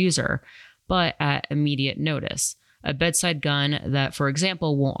authorized user, but at immediate notice. A bedside gun that, for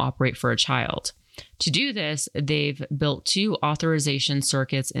example, won't operate for a child. To do this, they've built 2 authorization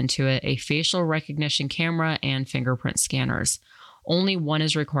circuits into it, a facial recognition camera and fingerprint scanners. Only one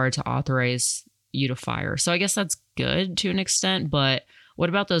is required to authorize you to fire. So I guess that's good to an extent, but what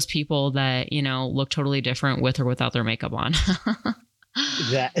about those people that, you know, look totally different with or without their makeup on?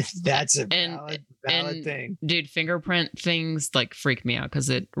 That's a valid thing. Dude, fingerprint things like freak me out because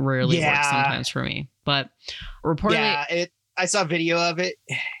it rarely works sometimes for me. But reportedly, I saw video of it.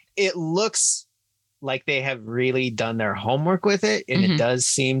 It looks like they have really done their homework with it, and it does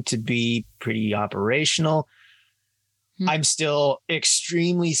seem to be pretty operational. I'm still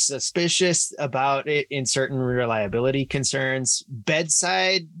extremely suspicious about it in certain reliability concerns.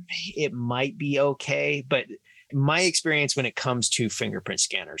 Bedside, it might be okay, but my experience when it comes to fingerprint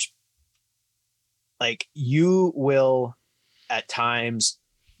scanners, like you will at times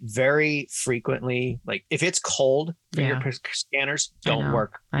very frequently, like if it's cold, fingerprint scanners don't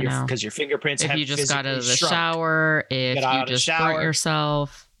work. I know. Because your fingerprints if you just got out of the shower, if you just burnt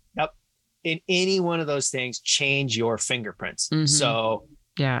yourself. Yep. In any one of those things, change your fingerprints. So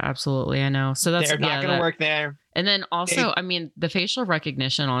yeah, absolutely. I know. So that's they're not going to work there. And then also, I mean, the facial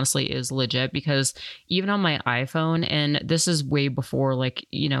recognition honestly is legit because even on my iPhone, and this is way before, like,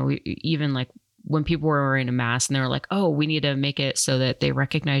 you know, even like when people were wearing a mask and they were like, oh, we need to make it so that they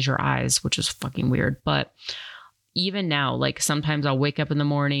recognize your eyes, which is fucking weird. But even now, like sometimes I'll wake up in the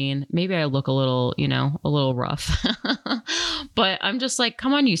morning, maybe I look a little, you know, a little rough, but I'm just like,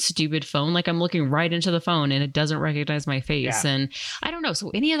 come on, you stupid phone. Like I'm looking right into the phone and it doesn't recognize my face. And I don't know. So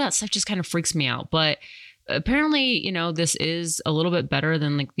any of that stuff just kind of freaks me out. But apparently, you know, this is a little bit better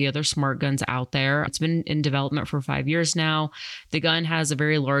than like the other smart guns out there. It's been in development for 5 years now. The gun has a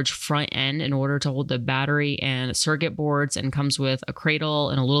very large front end in order to hold the battery and circuit boards, and comes with a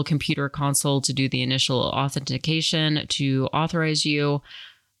cradle and a little computer console to do the initial authentication to authorize you.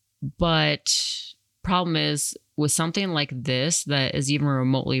 But problem is, with something like this that is even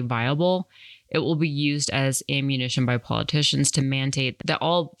remotely viable, it will be used as ammunition by politicians to mandate that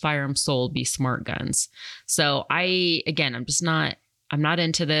all firearms sold be smart guns. So I'm not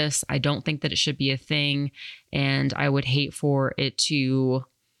into this. I don't think that it should be a thing. And I would hate for it to,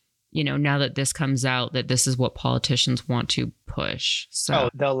 you know, now that this comes out, that this is what politicians want to push. So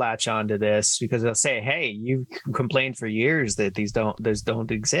they'll latch on to this because they'll say, hey, you've complained for years that these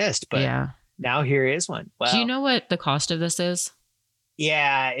don't exist. But now here is one. Well, do you know what the cost of this is?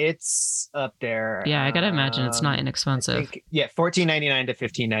 Yeah, it's up there. Yeah, I gotta imagine it's not inexpensive. $14.99 to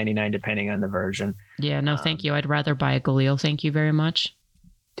 $15.99 depending on the version. Yeah, no, thank you. I'd rather buy a Galil. Thank you very much.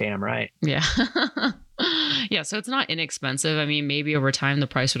 Damn right. Yeah. Yeah, so it's not inexpensive. I mean, maybe over time the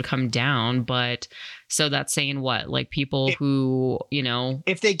price would come down, but so that's saying what? Like people who, you know,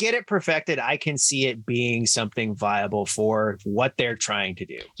 if they get it perfected, I can see it being something viable for what they're trying to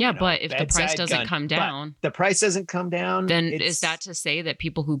do. Yeah, you know, but if the price doesn't come down, the price doesn't come down, then is that to say that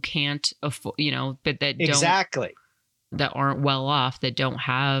people who can't afford, you know, that exactly that aren't well off, that don't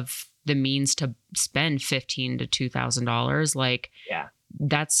have the means to spend $1,500 to $2,000, like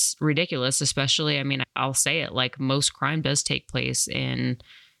that's ridiculous, especially, I mean, I'll say it, like most crime does take place in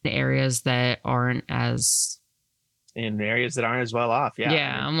the areas that aren't as well off. Yeah.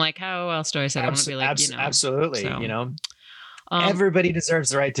 Yeah. I'm like, how else do I say? I want to be like, absolutely. So, everybody deserves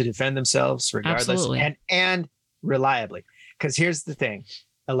the right to defend themselves regardless absolutely. and reliably. Because here's the thing.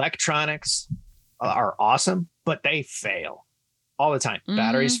 Electronics are awesome, but they fail all the time. Mm-hmm.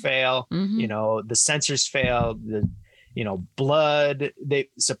 Batteries fail, Mm-hmm. the sensors fail, blood.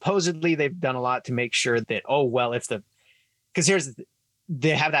 They've done a lot to make sure that, because they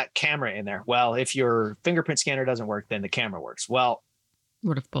have that camera in there. Well, if your fingerprint scanner doesn't work, then the camera works. Well,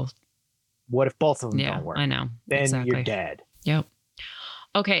 What if both of them don't work? I know. Then exactly. You're dead. Yep.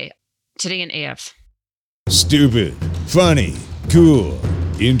 Okay. Today in AF. Stupid, funny, cool,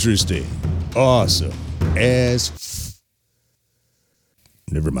 interesting, awesome,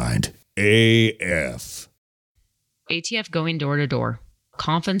 never mind. AF. ATF going door to door,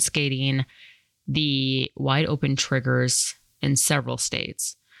 confiscating the wide open triggers in several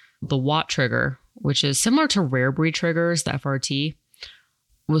states. The Watt trigger, which is similar to rare breed triggers, the FRT,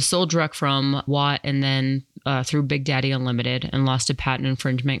 was sold direct from Watt and then through Big Daddy Unlimited, and lost a patent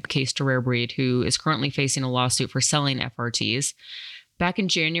infringement case to Rare Breed, who is currently facing a lawsuit for selling FRTs. Back in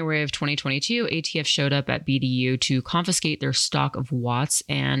January of 2022, ATF showed up at BDU to confiscate their stock of Watts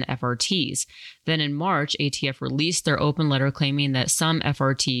and FRTs. Then in March, ATF released their open letter claiming that some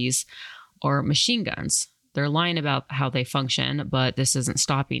FRTs are machine guns. They're lying about how they function, but this isn't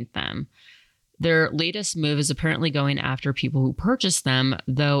stopping them. Their latest move is apparently going after people who purchased them,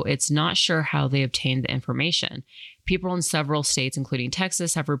 though it's not sure how they obtained the information. People in several states, including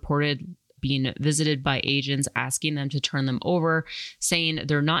Texas, have reported being visited by agents asking them to turn them over, saying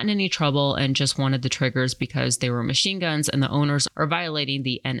they're not in any trouble and just wanted the triggers because they were machine guns and the owners are violating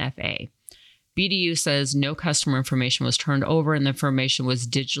the NFA. BDU says no customer information was turned over and the information was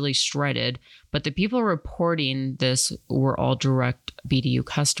digitally shredded, but the people reporting this were all direct BDU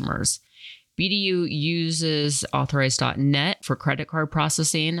customers. BDU uses Authorize.net for credit card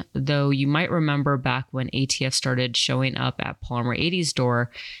processing, though you might remember back when ATF started showing up at Palmer 80's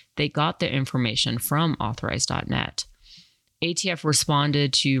door, they got the information from Authorize.net. ATF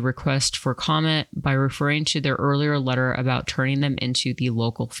responded to request for comment by referring to their earlier letter about turning them into the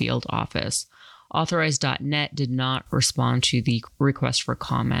local field office. Authorize.net did not respond to the request for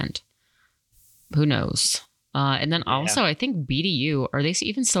comment. Who knows? And then also, I think BDU, are they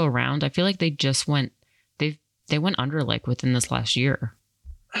even still around? I feel like they went under like within this last year.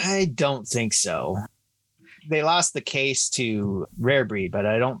 I don't think so. They lost the case to Rare Breed, but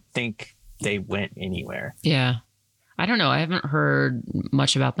I don't think they went anywhere. Yeah. I don't know. I haven't heard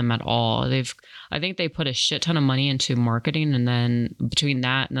much about them at all. I think they put a shit ton of money into marketing, and then between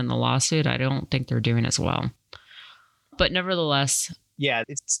that and then the lawsuit, I don't think they're doing as well. But nevertheless. Yeah,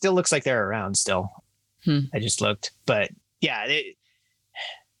 it still looks like they're around still. I just looked, but yeah,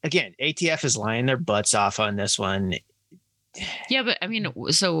 again, ATF is lying their butts off on this one. Yeah, but I mean,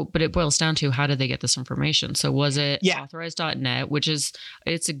 but it boils down to how did they get this information? So was it Authorize.net, which is,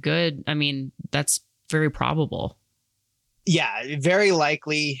 that's very probable. Yeah, very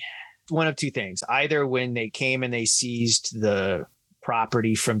likely one of two things. Either when they came and they seized the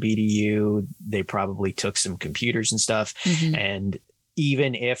property from BDU, they probably took some computers and stuff. Mm-hmm. And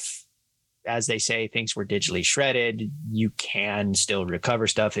even if, as they say, things were digitally shredded, you can still recover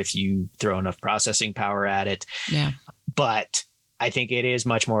stuff if you throw enough processing power at it. Yeah. But I think it is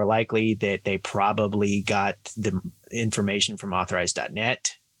much more likely that they probably got the information from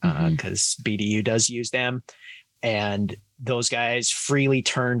Authorize.net because BDU does use them. And those guys freely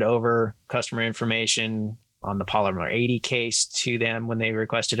turned over customer information on the Palmer 80 case to them when they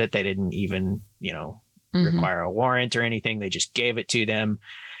requested it. They didn't even, require a warrant or anything. They just gave it to them.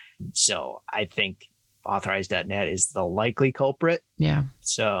 So I think Authorize.net is the likely culprit. Yeah.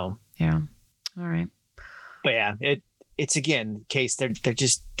 So yeah. All right. But yeah, it's again the case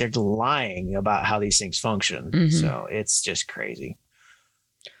they're lying about how these things function. Mm-hmm. So it's just crazy.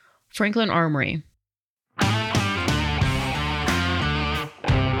 Franklin Armory.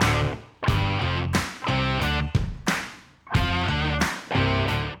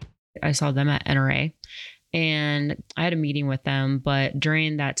 I saw them at NRA and I had a meeting with them, but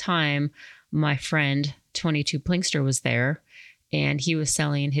during that time, my friend 22 Plinkster was there and he was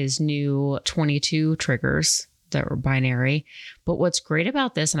selling his new 22 triggers that were binary. But what's great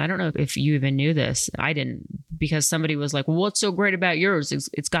about this, and I don't know if you even knew this, I didn't, because somebody was like, well, what's so great about yours?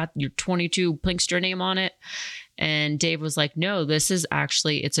 It's got your 22 Plinkster name on it. And Dave was like, no, this is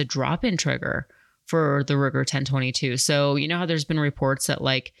actually, it's a drop-in trigger for the Ruger 1022. So you know how there's been reports that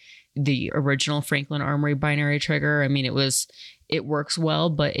like the original Franklin Armory binary trigger, I mean, it works well,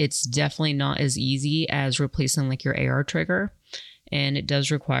 but it's definitely not as easy as replacing like your AR trigger. And it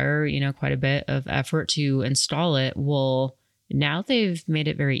does require, quite a bit of effort to install it. Well, now they've made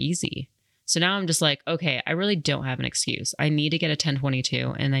it very easy. So now I'm just like, okay, I really don't have an excuse. I need to get a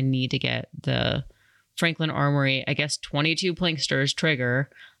 1022 and I need to get the Franklin Armory, I guess 22 Plinksters trigger.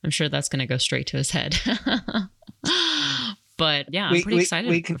 I'm sure that's going to go straight to his head. But yeah, I'm pretty excited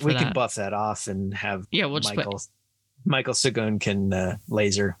we for can that. buff that off and have We'll just Michael Sagoon can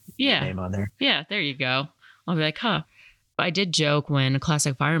laser Yeah. name on there. Yeah, there you go. I'll be like, huh. I did joke when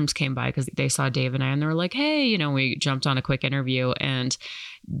Classic Firearms came by because they saw Dave and I and they were like, hey, we jumped on a quick interview. And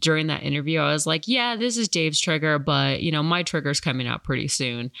during that interview, I was like, yeah, this is Dave's trigger, but my trigger's coming out pretty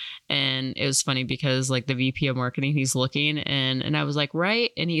soon. And it was funny because like the VP of marketing, he's looking and I was like,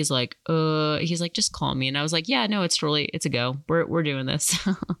 right. And he's like, just call me. And I was like, yeah, no, it's a go. We're doing this.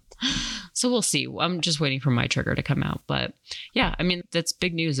 So we'll see. I'm just waiting for my trigger to come out. But yeah, I mean, that's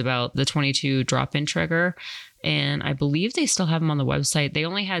big news about the 22 drop-in trigger. And I believe they still have them on the website. They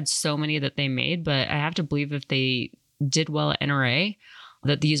only had so many that they made, but I have to believe if they did well at NRA,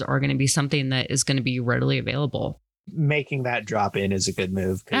 that these are going to be something that is going to be readily available. Making that drop in is a good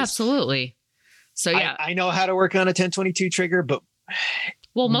move. Absolutely. So yeah, I know how to work on a 1022 trigger, but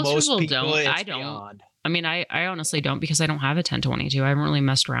most people don't. I don't. Beyond. I mean, I honestly don't because I don't have a 1022. I haven't really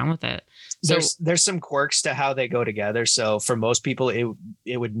messed around with it. So there's some quirks to how they go together. So for most people,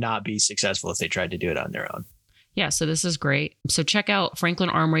 it would not be successful if they tried to do it on their own. Yeah, so this is great. So check out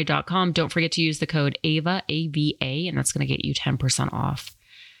franklinarmory.com. Don't forget to use the code AVA, AVA, and that's going to get you 10% off.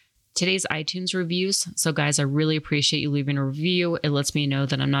 Today's iTunes reviews. So guys, I really appreciate you leaving a review. It lets me know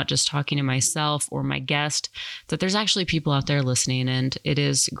that I'm not just talking to myself or my guest, that there's actually people out there listening, and it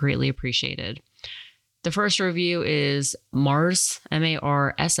is greatly appreciated. The first review is Mars,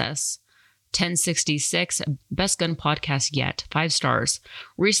 MARSS, 1066, best gun podcast yet, 5 stars.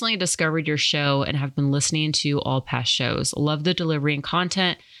 Recently discovered your show and have been listening to all past shows. Love the delivery and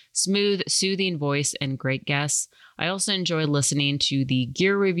content, smooth, soothing voice, and great guests. I also enjoy listening to the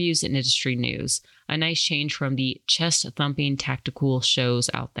gear reviews and industry news. A nice change from the chest-thumping tactical shows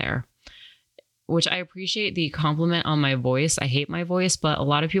out there. Which I appreciate the compliment on my voice. I hate my voice, but a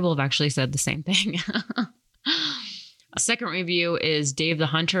lot of people have actually said the same thing. A second review is Dave the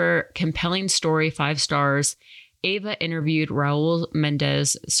Hunter, compelling story, 5 stars. Ava interviewed Raul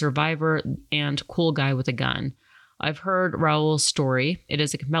Mendez, survivor and cool guy with a gun. I've heard Raul's story. It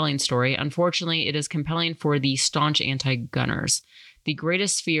is a compelling story. Unfortunately, it is compelling for the staunch anti-gunners. The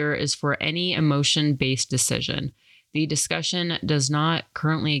greatest fear is for any emotion-based decision. The discussion does not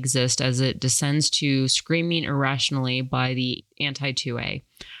currently exist as it descends to screaming irrationally by the anti-2A.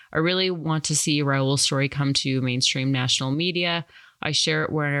 I really want to see Raul's story come to mainstream national media. I share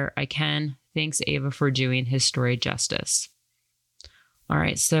it where I can. Thanks, Ava, for doing his story justice. All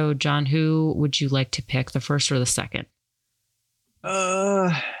right, so John, who would you like to pick, the first or the second?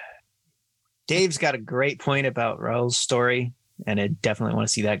 Dave's got a great point about Raul's story, and I definitely want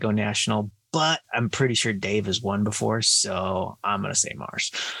to see that go national. But I'm pretty sure Dave has won before, so I'm going to say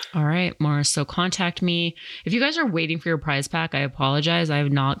Mars. All right, Mars. So contact me. If you guys are waiting for your prize pack, I apologize. I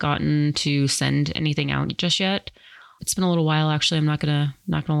have not gotten to send anything out just yet. It's been a little while, actually. I'm not gonna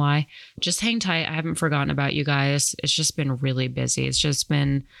lie. Just hang tight. I haven't forgotten about you guys. It's just been really busy. It's just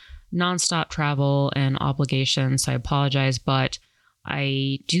been nonstop travel and obligations. So I apologize, but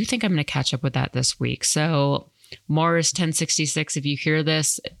I do think I'm going to catch up with that this week. So Mars 1066, if you hear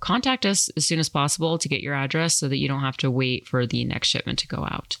this, contact us as soon as possible to get your address so that you don't have to wait for the next shipment to go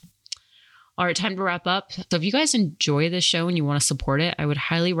out. All right, time to wrap up. So if you guys enjoy this show and you want to support it, I would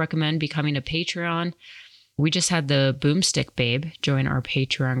highly recommend becoming a Patreon. We just had the Boomstick Babe join our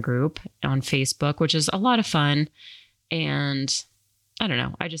Patreon group on Facebook, which is a lot of fun. And I don't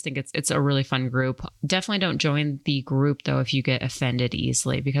know. I just think it's a really fun group. Definitely don't join the group, though, if you get offended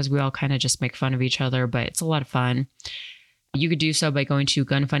easily, because we all kind of just make fun of each other, but it's a lot of fun. You could do so by going to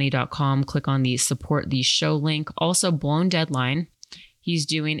gunfunny.com, click on the support the show link. Also, Blown Deadline. He's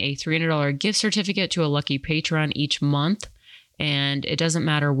doing a $300 gift certificate to a lucky patron each month. And it doesn't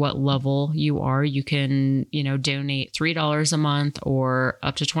matter what level you are. You can, donate $3 a month or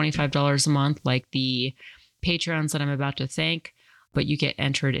up to $25 a month, like the patrons that I'm about to thank. But you get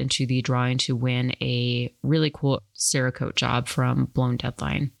entered into the drawing to win a really cool Cerakote job from Blown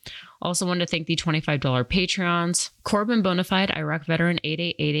Deadline. Also wanted to thank the $25 Patreons: Corbin Bonafide, Iraq Veteran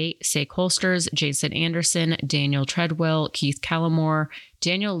 8888, Sake Holsters, Jason Anderson, Daniel Treadwell, Keith Callamore,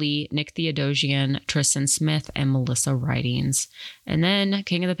 Daniel Lee, Nick Theodosian, Tristan Smith, and Melissa Writings. And then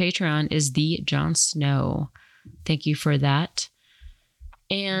King of the Patreon is the Jon Snow. Thank you for that.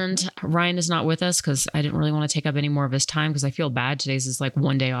 And Ryan is not with us because I didn't really want to take up any more of his time because I feel bad. Today's is like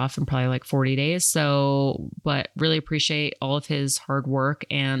 1 day off and probably like 40 days. So, but really appreciate all of his hard work.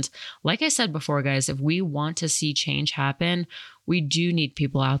 And like I said before, guys, if we want to see change happen, we do need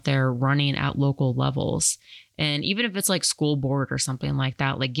people out there running at local levels. And even if it's like school board or something like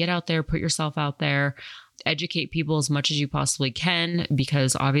that, like get out there, put yourself out there, educate people as much as you possibly can,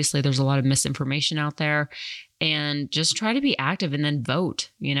 because obviously there's a lot of misinformation out there. And just try to be active and then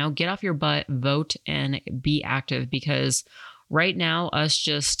vote, get off your butt, vote and be active, because right now us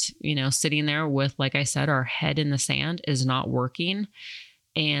just, sitting there with, like I said, our head in the sand is not working.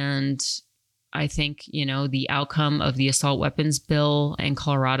 And I think, the outcome of the assault weapons bill in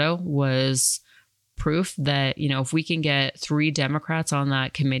Colorado was proof that, if we can get 3 Democrats on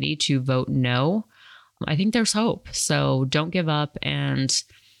that committee to vote no, I think there's hope. So don't give up and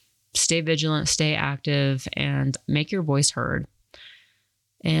stay vigilant, stay active, and make your voice heard.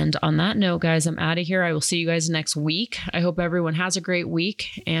 And on that note, guys, I'm out of here. I will see you guys next week. I hope everyone has a great week,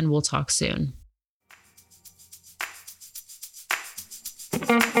 and we'll talk soon.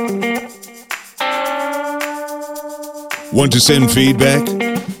 Want to send feedback?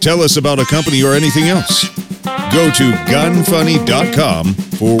 Tell us about a company or anything else. Go to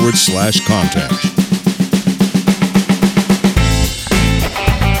gunfunny.com/contact.